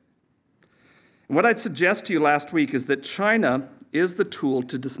way. And what I'd suggest to you last week is that China is the tool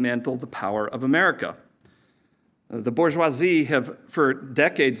to dismantle the power of America. The bourgeoisie have, for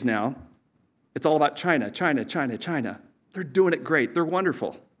decades now, it's all about China, China, China, China. They're doing it great. They're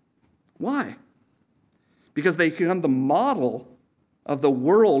wonderful. Why? Because they become the model of the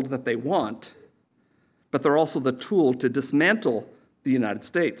world that they want, but they're also the tool to dismantle the United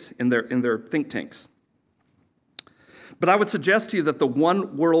States in their think tanks. But I would suggest to you that the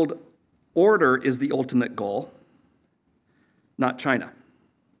one world order is the ultimate goal, not China.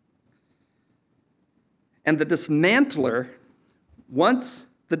 And the dismantler, once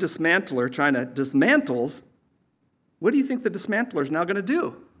the dismantler, China, dismantles, what do you think the dismantler is now going to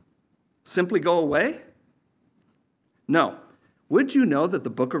do? Simply go away? No. Would you know that the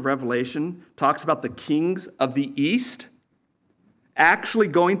book of Revelation talks about the kings of the East actually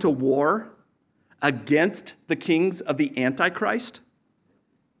going to war against the kings of the Antichrist?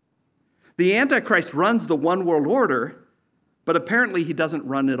 The Antichrist runs the one world order, but apparently he doesn't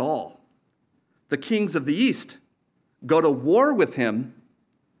run it all. The kings of the East go to war with him,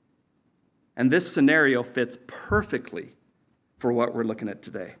 and this scenario fits perfectly for what we're looking at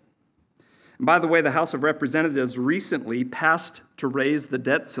today. And by the way, the House of Representatives recently passed to raise the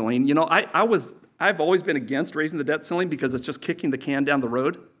debt ceiling. You know, I've always been against raising the debt ceiling because it's just kicking the can down the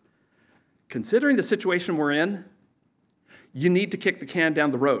road. Considering the situation we're in, you need to kick the can down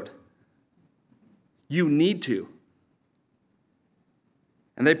the road. You need to.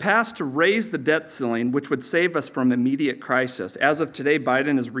 And they passed to raise the debt ceiling, which would save us from immediate crisis. As of today,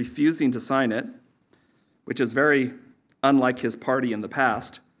 Biden is refusing to sign it, which is very unlike his party in the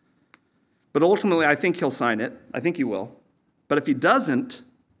past. But ultimately, I think he'll sign it. I think he will. But if he doesn't,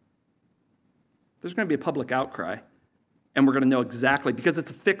 there's going to be a public outcry. And we're going to know exactly, because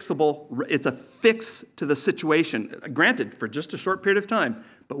it's a fix to the situation. Granted, for just a short period of time,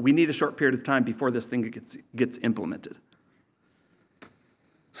 but we need a short period of time before this thing gets implemented.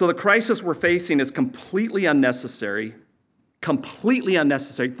 So the crisis we're facing is completely unnecessary. Completely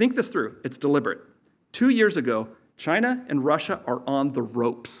unnecessary. Think this through. It's deliberate. 2 years ago, China and Russia are on the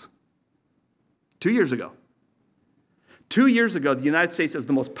ropes. 2 years ago. 2 years ago, the United States is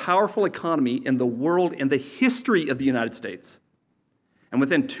the most powerful economy in the world in the history of the United States. And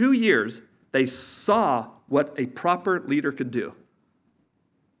within 2 years, they saw what a proper leader could do.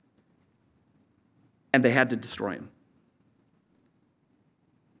 And they had to destroy him.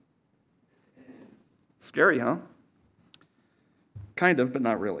 Scary, huh? Kind of, but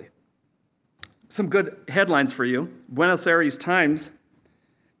not really. Some good headlines for you. Buenos Aires Times.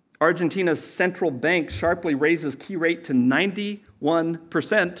 Argentina's central bank sharply raises key rate to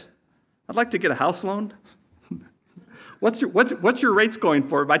 91%. I'd like to get a house loan. What's your rates going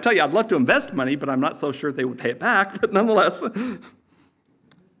for? I tell you, I'd love to invest money, but I'm not so sure they would pay it back. But nonetheless, I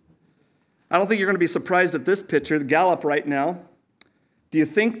don't think you're going to be surprised at this picture. The Gallup right now. Do you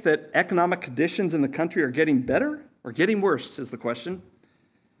think that economic conditions in the country are getting better or getting worse is the question.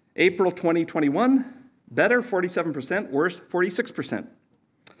 April 2021, better, 47%, worse, 46%.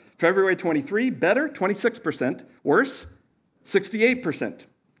 February 23, better, 26%, worse, 68%.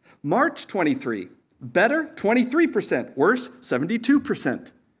 March 23, better, 23%, worse,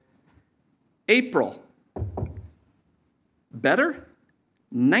 72%. April, better,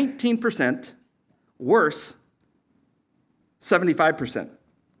 19%, worse, 75%.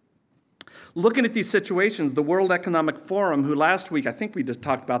 Looking at these situations, the World Economic Forum, who last week, I think we just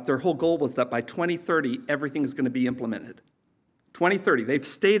talked about, their whole goal was that by 2030, everything is going to be implemented. 2030, they've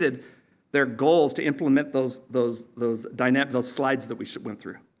stated their goals to implement those slides that we went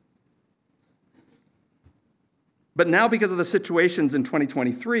through. But now, because of the situations in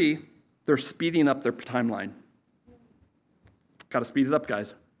 2023, they're speeding up their timeline. Got to speed it up,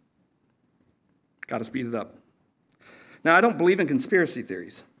 guys. Got to speed it up. Now, I don't believe in conspiracy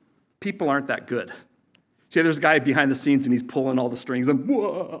theories. People aren't that good. See, there's a guy behind the scenes and he's pulling all the strings and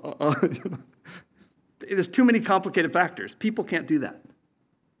whoa. There's too many complicated factors. People can't do that.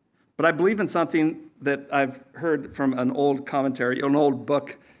 But I believe in something that I've heard from an old commentary, an old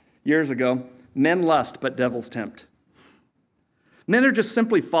book years ago. Men lust, but devils tempt. Men are just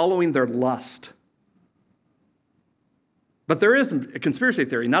simply following their lust. But there is a conspiracy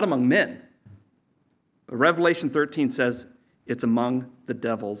theory, not among men. But Revelation 13 says it's among the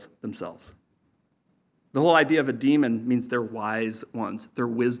devils themselves. The whole idea of a demon means they're wise ones. They're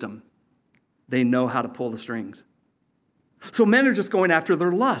wisdom. They know how to pull the strings. So men are just going after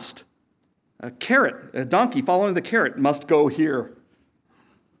their lust. A carrot, a donkey following the carrot must go here.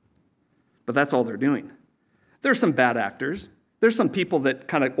 But that's all they're doing. There's some bad actors. There's some people that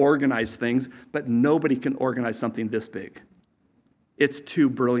kind of organize things, but nobody can organize something this big. It's too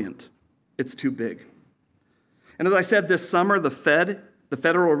brilliant. It's too big. And as I said, this summer, the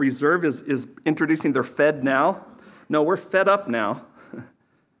Federal Reserve is introducing their Fed Now. No, we're fed up now.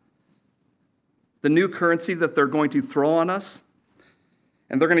 The new currency that they're going to throw on us.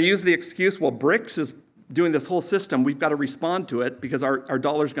 And they're going to use the excuse, well, BRICS is doing this whole system. We've got to respond to it because our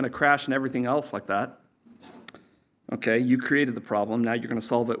dollar's going to crash and everything else like that. Okay, you created the problem. Now you're going to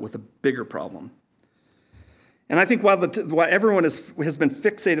solve it with a bigger problem. And I think while everyone has been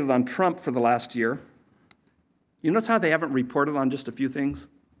fixated on Trump for the last year, you notice how they haven't reported on just a few things?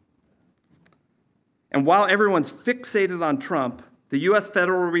 And while everyone's fixated on Trump, the U.S.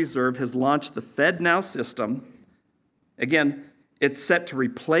 Federal Reserve has launched the Fed Now system. Again, it's set to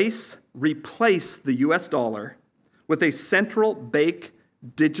replace the U.S. dollar with a central bank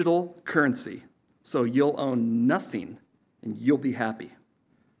digital currency. So you'll own nothing and you'll be happy.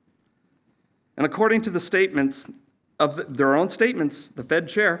 And according to the statements of their own statements, the Fed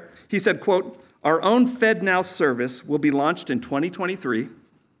chair, he said, quote, "Our own Fed Now service will be launched in 2023.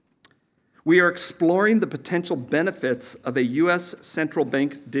 We are exploring the potential benefits of a U.S. central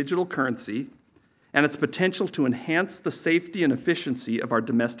bank digital currency and its potential to enhance the safety and efficiency of our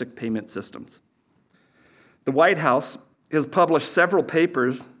domestic payment systems." The White House has published several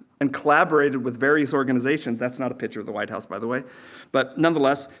papers and collaborated with various organizations. That's not a picture of the White House, by the way, but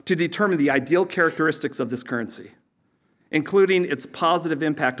nonetheless, to determine the ideal characteristics of this currency, including its positive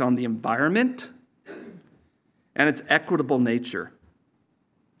impact on the environment and its equitable nature.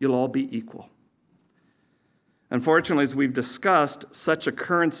 You'll all be equal. Unfortunately, as we've discussed, such a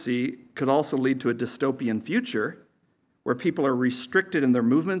currency could also lead to a dystopian future where people are restricted in their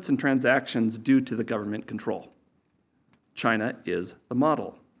movements and transactions due to the government control. China is the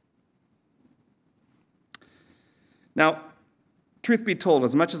model. Now, truth be told,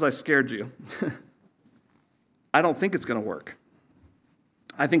 as much as I've scared you, I don't think it's going to work.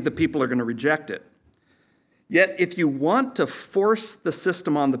 I think the people are going to reject it. Yet, if you want to force the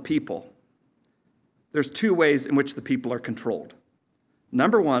system on the people, there's two ways in which the people are controlled.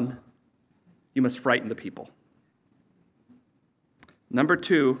 Number one, you must frighten the people. Number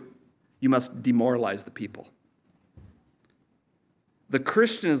two, you must demoralize the people. The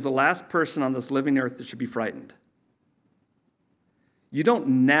Christian is the last person on this living earth that should be frightened. You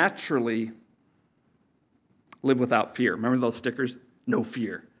don't naturally live without fear. Remember those stickers? No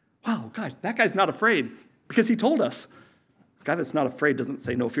fear. Wow, gosh, that guy's not afraid because he told us. A guy that's not afraid doesn't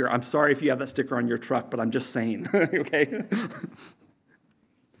say no fear. I'm sorry if you have that sticker on your truck, but I'm just saying, okay?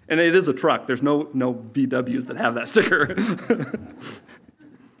 And it is a truck. There's no VWs that have that sticker.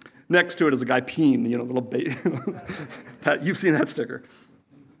 Next to it is a guy peeing, little baby. You've seen that sticker.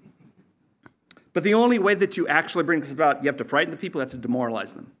 But the only way that you actually bring this about, you have to frighten the people, you have to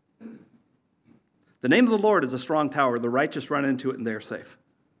demoralize them. The name of the Lord is a strong tower. The righteous run into it and they're safe.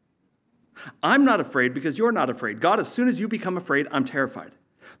 I'm not afraid because you're not afraid. God, as soon as you become afraid, I'm terrified.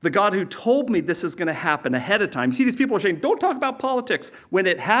 The God who told me this is going to happen ahead of time. You see, these people are saying, don't talk about politics. When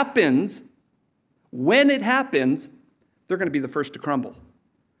it happens, they're going to be the first to crumble.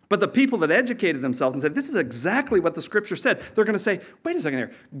 But the people that educated themselves and said, this is exactly what the scripture said, they're going to say, wait a second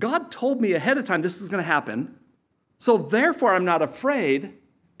here. God told me ahead of time this is going to happen, so therefore I'm not afraid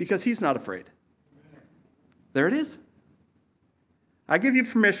because he's not afraid. There it is. I give you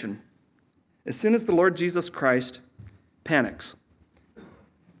permission. As soon as the Lord Jesus Christ panics,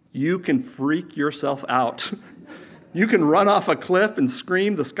 you can freak yourself out. You can run off a cliff and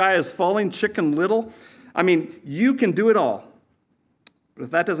scream, the sky is falling, Chicken Little. I mean, you can do it all. But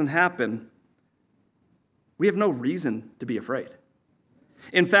if that doesn't happen, we have no reason to be afraid.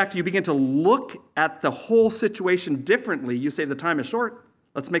 In fact, you begin to look at the whole situation differently. You say the time is short.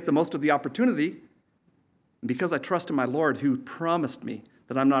 Let's make the most of the opportunity. And because I trust in my Lord who promised me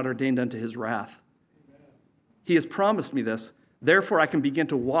that I'm not ordained unto his wrath. He has promised me this. Therefore, I can begin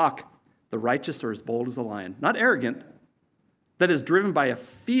to walk. The righteous are as bold as a lion. Not arrogant. That is driven by a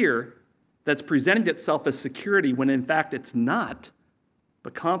fear that's presenting itself as security when in fact it's not.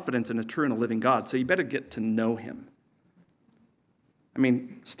 But confidence in a true and a living God. So you better get to know him. I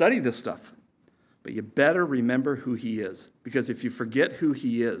mean, study this stuff. But you better remember who he is. Because if you forget who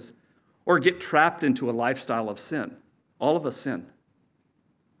he is, or get trapped into a lifestyle of sin, all of us sin.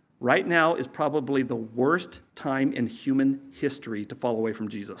 Right now is probably the worst time in human history to fall away from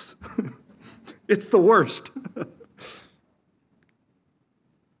Jesus. It's the worst.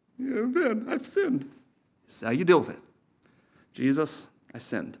 Yeah, man, I've sinned. This is how you deal with it. Jesus, I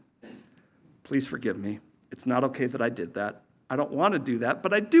sinned. Please forgive me. It's not okay that I did that. I don't want to do that,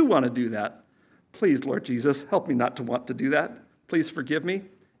 but I do want to do that. Please, Lord Jesus, help me not to want to do that. Please forgive me.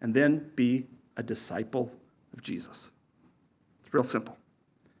 And then be a disciple of Jesus. It's real simple.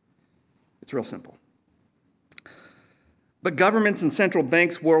 It's real simple. But governments and central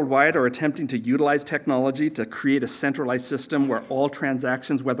banks worldwide are attempting to utilize technology to create a centralized system where all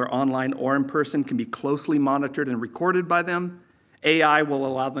transactions, whether online or in person, can be closely monitored and recorded by them. AI will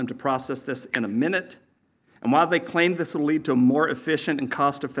allow them to process this in a minute. And while they claim this will lead to a more efficient and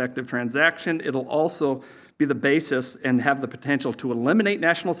cost-effective transaction, it'll also be the basis and have the potential to eliminate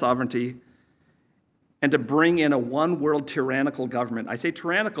national sovereignty and to bring in a one-world tyrannical government. I say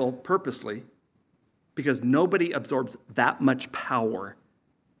tyrannical purposely because nobody absorbs that much power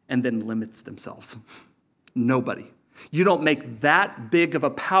and then limits themselves. Nobody. You don't make that big of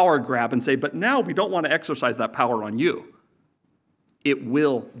a power grab and say, but now we don't want to exercise that power on you. It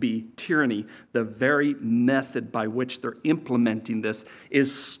will be tyranny. The very method by which they're implementing this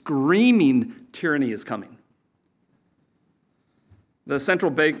is screaming tyranny is coming. The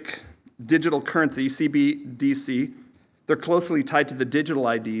central bank digital currency, CBDC, they're closely tied to the digital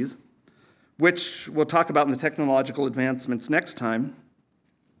IDs, which we'll talk about in the technological advancements next time.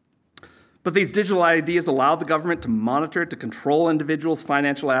 But these digital IDs allow the government to monitor, to control individuals'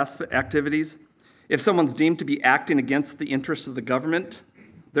 financial activities. If someone's deemed to be acting against the interests of the government,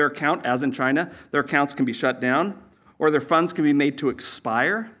 their account, as in China, their accounts can be shut down, or their funds can be made to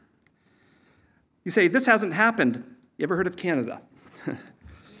expire. You say, this hasn't happened. You ever heard of Canada?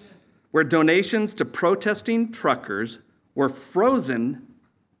 Where donations to protesting truckers were frozen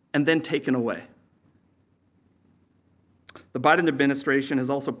and then taken away. The Biden administration has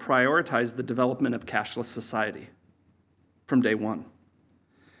also prioritized the development of cashless society from day one.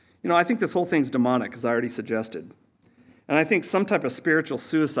 I think this whole thing's demonic, as I already suggested. And I think some type of spiritual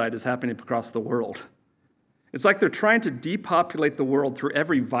suicide is happening across the world. It's like they're trying to depopulate the world through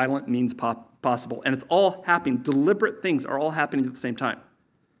every violent means possible. And it's all happening. Deliberate things are all happening at the same time.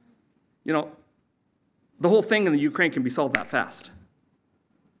 You know, the whole thing in the Ukraine can be solved that fast.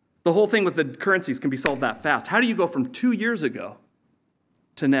 The whole thing with the currencies can be solved that fast. How do you go from 2 years ago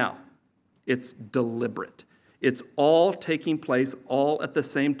to now? It's deliberate. It's all taking place all at the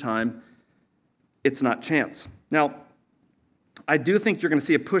same time. It's not chance. Now, I do think you're going to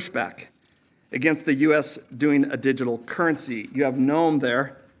see a pushback against the U.S. doing a digital currency. You have Nome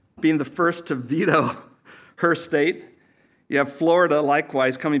there being the first to veto her state. You have Florida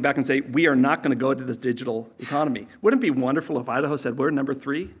likewise coming back and say, we are not going to go to this digital economy. Wouldn't it be wonderful if Idaho said, we're number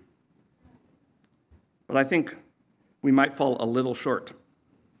 3? But I think we might fall a little short.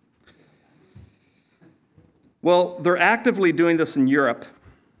 Well, they're actively doing this in Europe,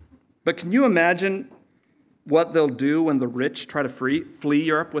 but can you imagine what they'll do when the rich try to flee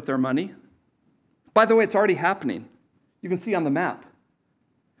Europe with their money? By the way, it's already happening. You can see on the map.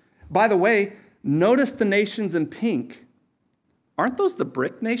 By the way, notice the nations in pink. Aren't those the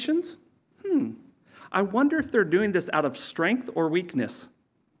BRIC nations? I wonder if they're doing this out of strength or weakness.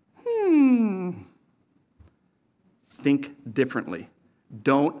 Think differently.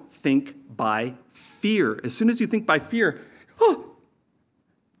 Don't think by fear. As soon as you think by fear,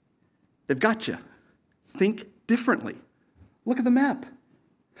 they've got you. Think differently. Look at the map.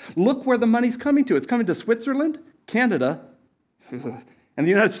 Look where the money's coming to. It's coming to Switzerland, Canada, and the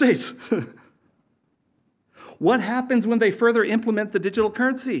United States. What happens when they further implement the digital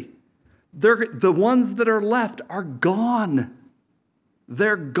currency? The ones that are left are gone.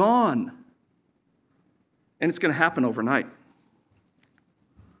 They're gone. And it's going to happen overnight.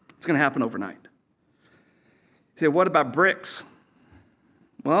 It's going to happen overnight. You say, what about BRICS?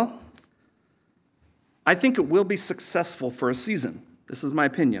 Well, I think it will be successful for a season. This is my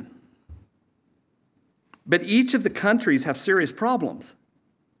opinion. But each of the countries have serious problems.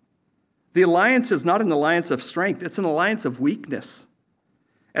 The alliance is not an alliance of strength, it's an alliance of weakness.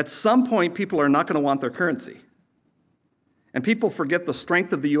 At some point, people are not going to want their currency. And people forget the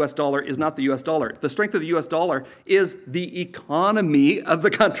strength of the US dollar is not the US dollar. The strength of the US dollar is the economy of the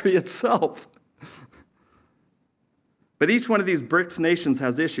country itself. But each one of these BRICS nations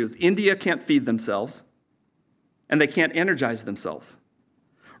has issues. India can't feed themselves, and they can't energize themselves.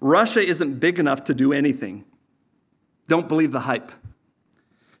 Russia isn't big enough to do anything. Don't believe the hype.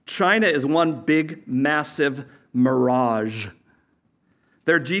 China is one big, massive mirage.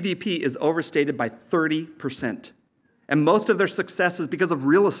 Their GDP is overstated by 30%. And most of their success is because of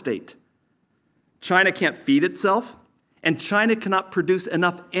real estate. China can't feed itself, and China cannot produce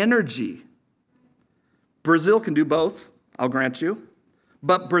enough energy. Brazil can do both, I'll grant you.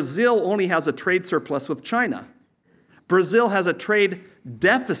 But Brazil only has a trade surplus with China. Brazil has a trade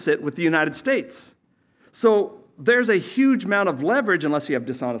deficit with the United States. So there's a huge amount of leverage, unless you have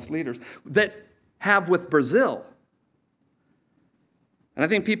dishonest leaders, that have with Brazil. And I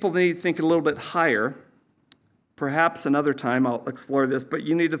think people need to think a little bit higher. Perhaps another time I'll explore this, but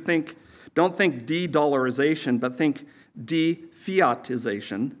you need to think, don't think de-dollarization, but think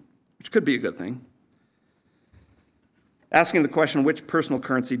de-fiatization, which could be a good thing. Asking the question, which personal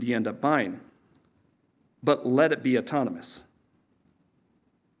currency do you end up buying? But let it be autonomous.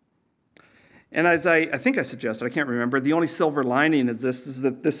 And as I think I suggested, I can't remember, the only silver lining is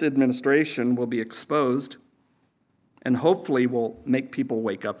that this administration will be exposed and hopefully will make people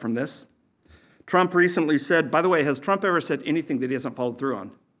wake up from this. Trump recently said, by the way, has Trump ever said anything that he hasn't followed through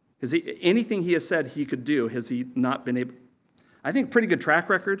on? Anything he has said he could do, has he not been able? I think pretty good track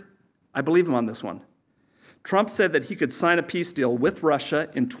record. I believe him on this one. Trump said that he could sign a peace deal with Russia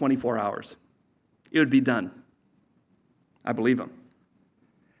in 24 hours. It would be done. I believe him.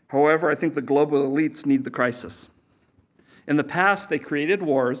 However, I think the global elites need the crisis. In the past, they created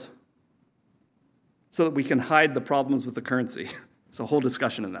wars so that we can hide the problems with the currency. It's a whole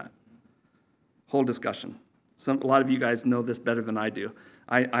discussion in that. Whole discussion. A lot of you guys know this better than I do.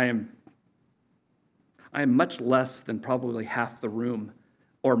 I am much less than probably half the room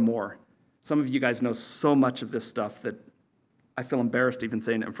or more. Some of you guys know so much of this stuff that I feel embarrassed even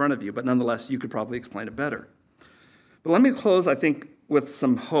saying it in front of you, but nonetheless, you could probably explain it better. But let me close, I think, with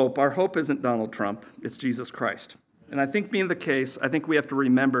some hope. Our hope isn't Donald Trump, it's Jesus Christ. And I think being the case, I think we have to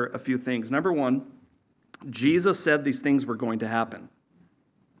remember a few things. Number one, Jesus said these things were going to happen.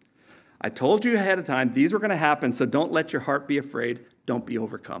 I told you ahead of time, these were going to happen, so don't let your heart be afraid. Don't be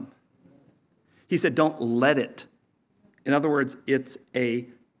overcome. He said, don't let it. In other words, it's a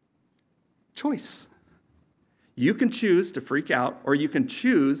choice. You can choose to freak out, or you can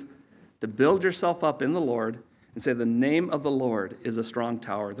choose to build yourself up in the Lord and say, the name of the Lord is a strong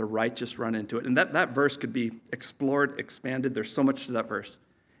tower. The righteous run into it. And that verse could be explored, expanded. There's so much to that verse.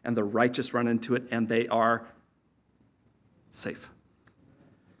 and the righteous run into it, and they are safe.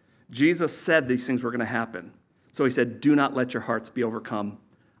 Jesus said these things were going to happen. So he said, do not let your hearts be overcome.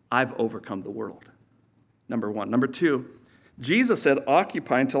 I've overcome the world. Number one. Number two, Jesus said,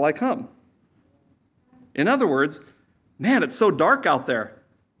 occupy until I come. In other words, man, it's so dark out there.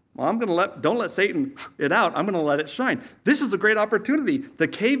 Well, don't let Satan it out. I'm going to let it shine. This is a great opportunity. The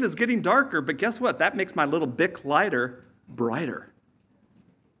cave is getting darker, but guess what? That makes my little Bic lighter brighter.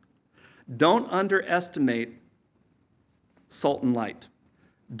 Don't underestimate salt and light.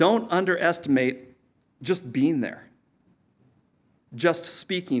 Don't underestimate just being there, just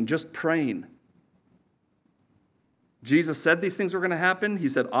speaking, just praying. Jesus said these things were going to happen. He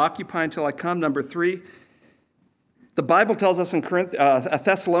said, occupy until I come. Number three, the Bible tells us in 1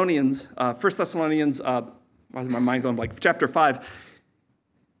 Thessalonians, why is my mind going blank? Chapter 5,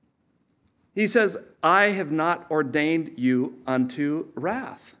 he says, I have not ordained you unto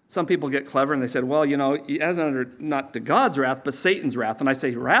wrath. Some people get clever and they said, well, as under not to God's wrath, but Satan's wrath. And I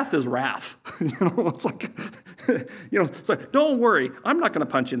say, wrath is wrath. It's like, it's like, don't worry, I'm not going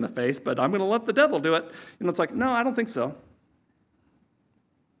to punch you in the face, but I'm going to let the devil do it. It's like, no, I don't think so.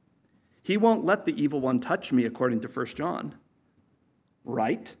 He won't let the evil one touch me, according to 1 John.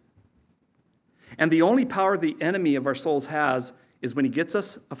 Right? And the only power the enemy of our souls has is when he gets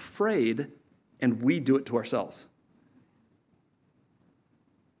us afraid and we do it to ourselves.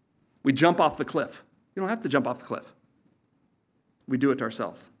 We jump off the cliff. You don't have to jump off the cliff. We do it to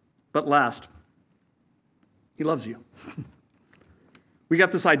ourselves. But last, he loves you. We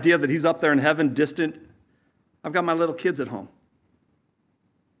got this idea that he's up there in heaven, distant. I've got my little kids at home.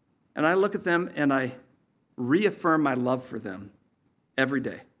 And I look at them and I reaffirm my love for them every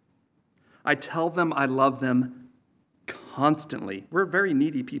day. I tell them I love them constantly. We're very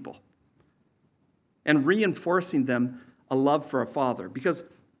needy people. And reinforcing them a love for a father, because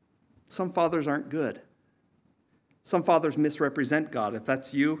some fathers aren't good. Some fathers misrepresent God. If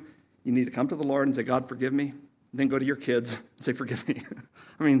that's you, you need to come to the Lord and say, God, forgive me. And then go to your kids and say, forgive me.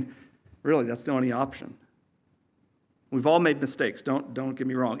 I mean, really, that's the only option. We've all made mistakes. Don't get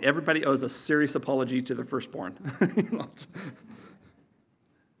me wrong. Everybody owes a serious apology to their firstborn.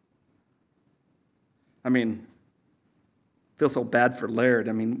 I mean, I feel so bad for Laird.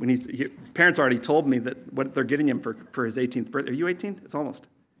 I mean, when his parents already told me that what they're getting him for his 18th birthday. Are you 18? It's almost.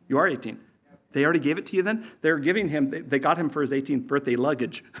 You are 18. They already gave it to you then? They were giving him, they got him for his 18th birthday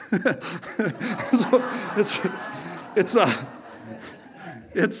luggage. So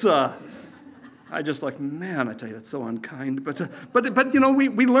I just like, man, I tell you, that's so unkind. But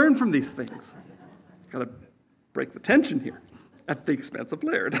we learn from these things. Got to break the tension here at the expense of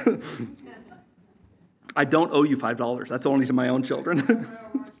Laird. I don't owe you $5. That's only to my own children.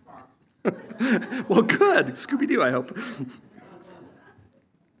 Well, good. Scooby-Doo, I hope.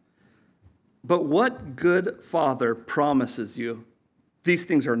 But what good father promises you these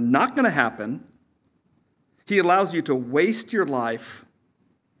things are not going to happen? He allows you to waste your life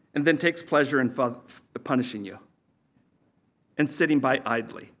and then takes pleasure in punishing you and sitting by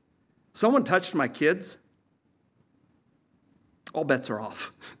idly. Someone touched my kids, all bets are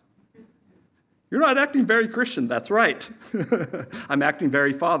off. You're not acting very Christian. That's right. I'm acting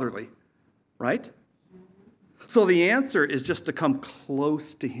very fatherly, right? So the answer is just to come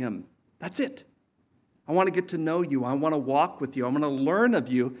close to him. That's it. I want to get to know you. I want to walk with you. I want to learn of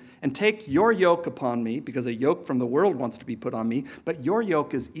you and take your yoke upon me, because a yoke from the world wants to be put on me, but your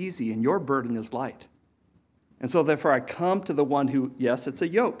yoke is easy and your burden is light. And so therefore I come to the one who, yes, it's a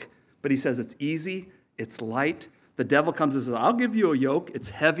yoke, but he says it's easy, it's light. The devil comes and says, I'll give you a yoke. It's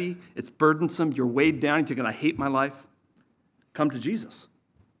heavy, it's burdensome, you're weighed down, you're going to hate my life. Come to Jesus.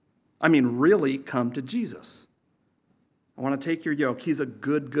 I mean, really come to Jesus. I want to take your yoke. He's a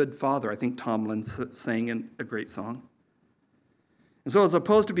good, good father, I think Tomlin sang in a great song. And so as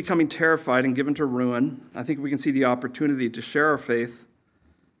opposed to becoming terrified and given to ruin, I think we can see the opportunity to share our faith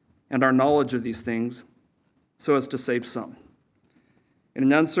and our knowledge of these things so as to save some. In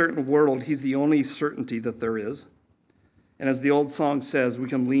an uncertain world, he's the only certainty that there is. And as the old song says, we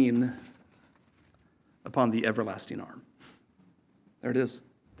can lean upon the everlasting arm. There it is.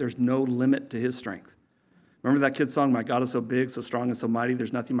 There's no limit to his strength. Remember that kid's song, My God is so big, so strong, and so mighty,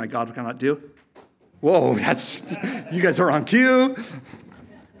 there's nothing my God cannot do? Whoa, you guys are on cue.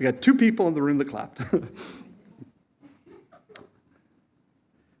 We got 2 people in the room that clapped.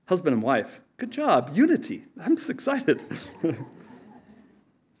 Husband and wife, good job, unity. I'm just excited.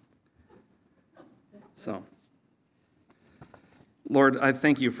 So, Lord, I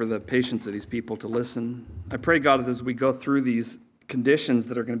thank you for the patience of these people to listen. I pray, God, that as we go through these conditions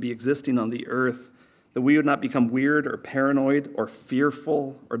that are going to be existing on the earth, that we would not become weird or paranoid or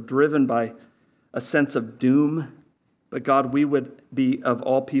fearful or driven by a sense of doom. But God, we would be, of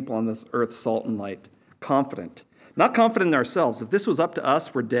all people on this earth, salt and light, confident. Not confident in ourselves. If this was up to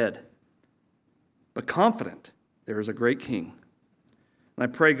us, we're dead. But confident there is a great King. And I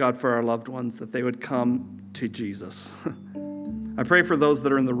pray, God, for our loved ones, that they would come to Jesus. I pray for those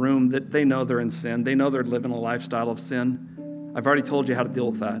that are in the room that they know they're in sin. They know they're living a lifestyle of sin. I've already told you how to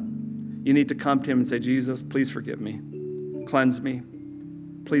deal with that. You need to come to him and say, Jesus, please forgive me. Cleanse me.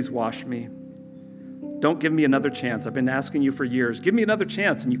 Please wash me. Don't give me another chance. I've been asking you for years. Give me another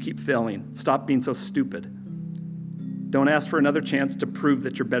chance, and you keep failing. Stop being so stupid. Don't ask for another chance to prove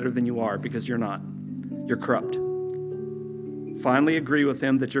that you're better than you are, because you're not. You're corrupt. Finally agree with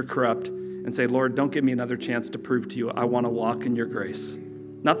him that you're corrupt and say, Lord, don't give me another chance to prove to you I want to walk in your grace.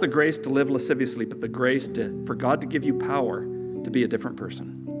 Not the grace to live lasciviously, but the grace for God to give you power to be a different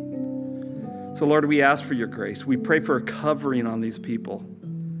person. So, Lord, we ask for your grace. We pray for a covering on these people,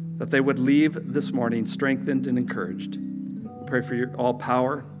 that they would leave this morning strengthened and encouraged. We pray for your all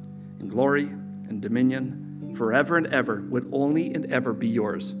power and glory and dominion forever and ever would only and ever be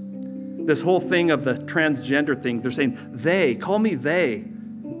yours. This whole thing of the transgender thing, they're saying, they, call me they.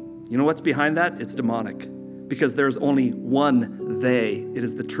 You know what's behind that? It's demonic, because there's only one they. It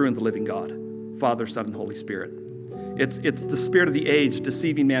is the true and the living God, Father, Son, and Holy Spirit. It's the spirit of the age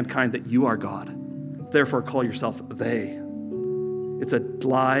deceiving mankind that you are God. Therefore, call yourself they. It's a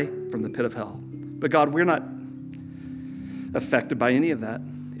lie from the pit of hell. But God, we're not affected by any of that.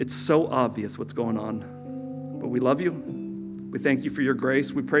 It's so obvious what's going on. But we love you. We thank you for your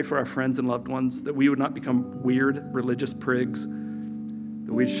grace. We pray for our friends and loved ones, that we would not become weird religious prigs,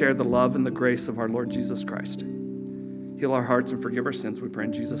 that we'd share the love and the grace of our Lord Jesus Christ. Heal our hearts and forgive our sins, we pray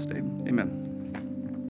in Jesus' name. Amen.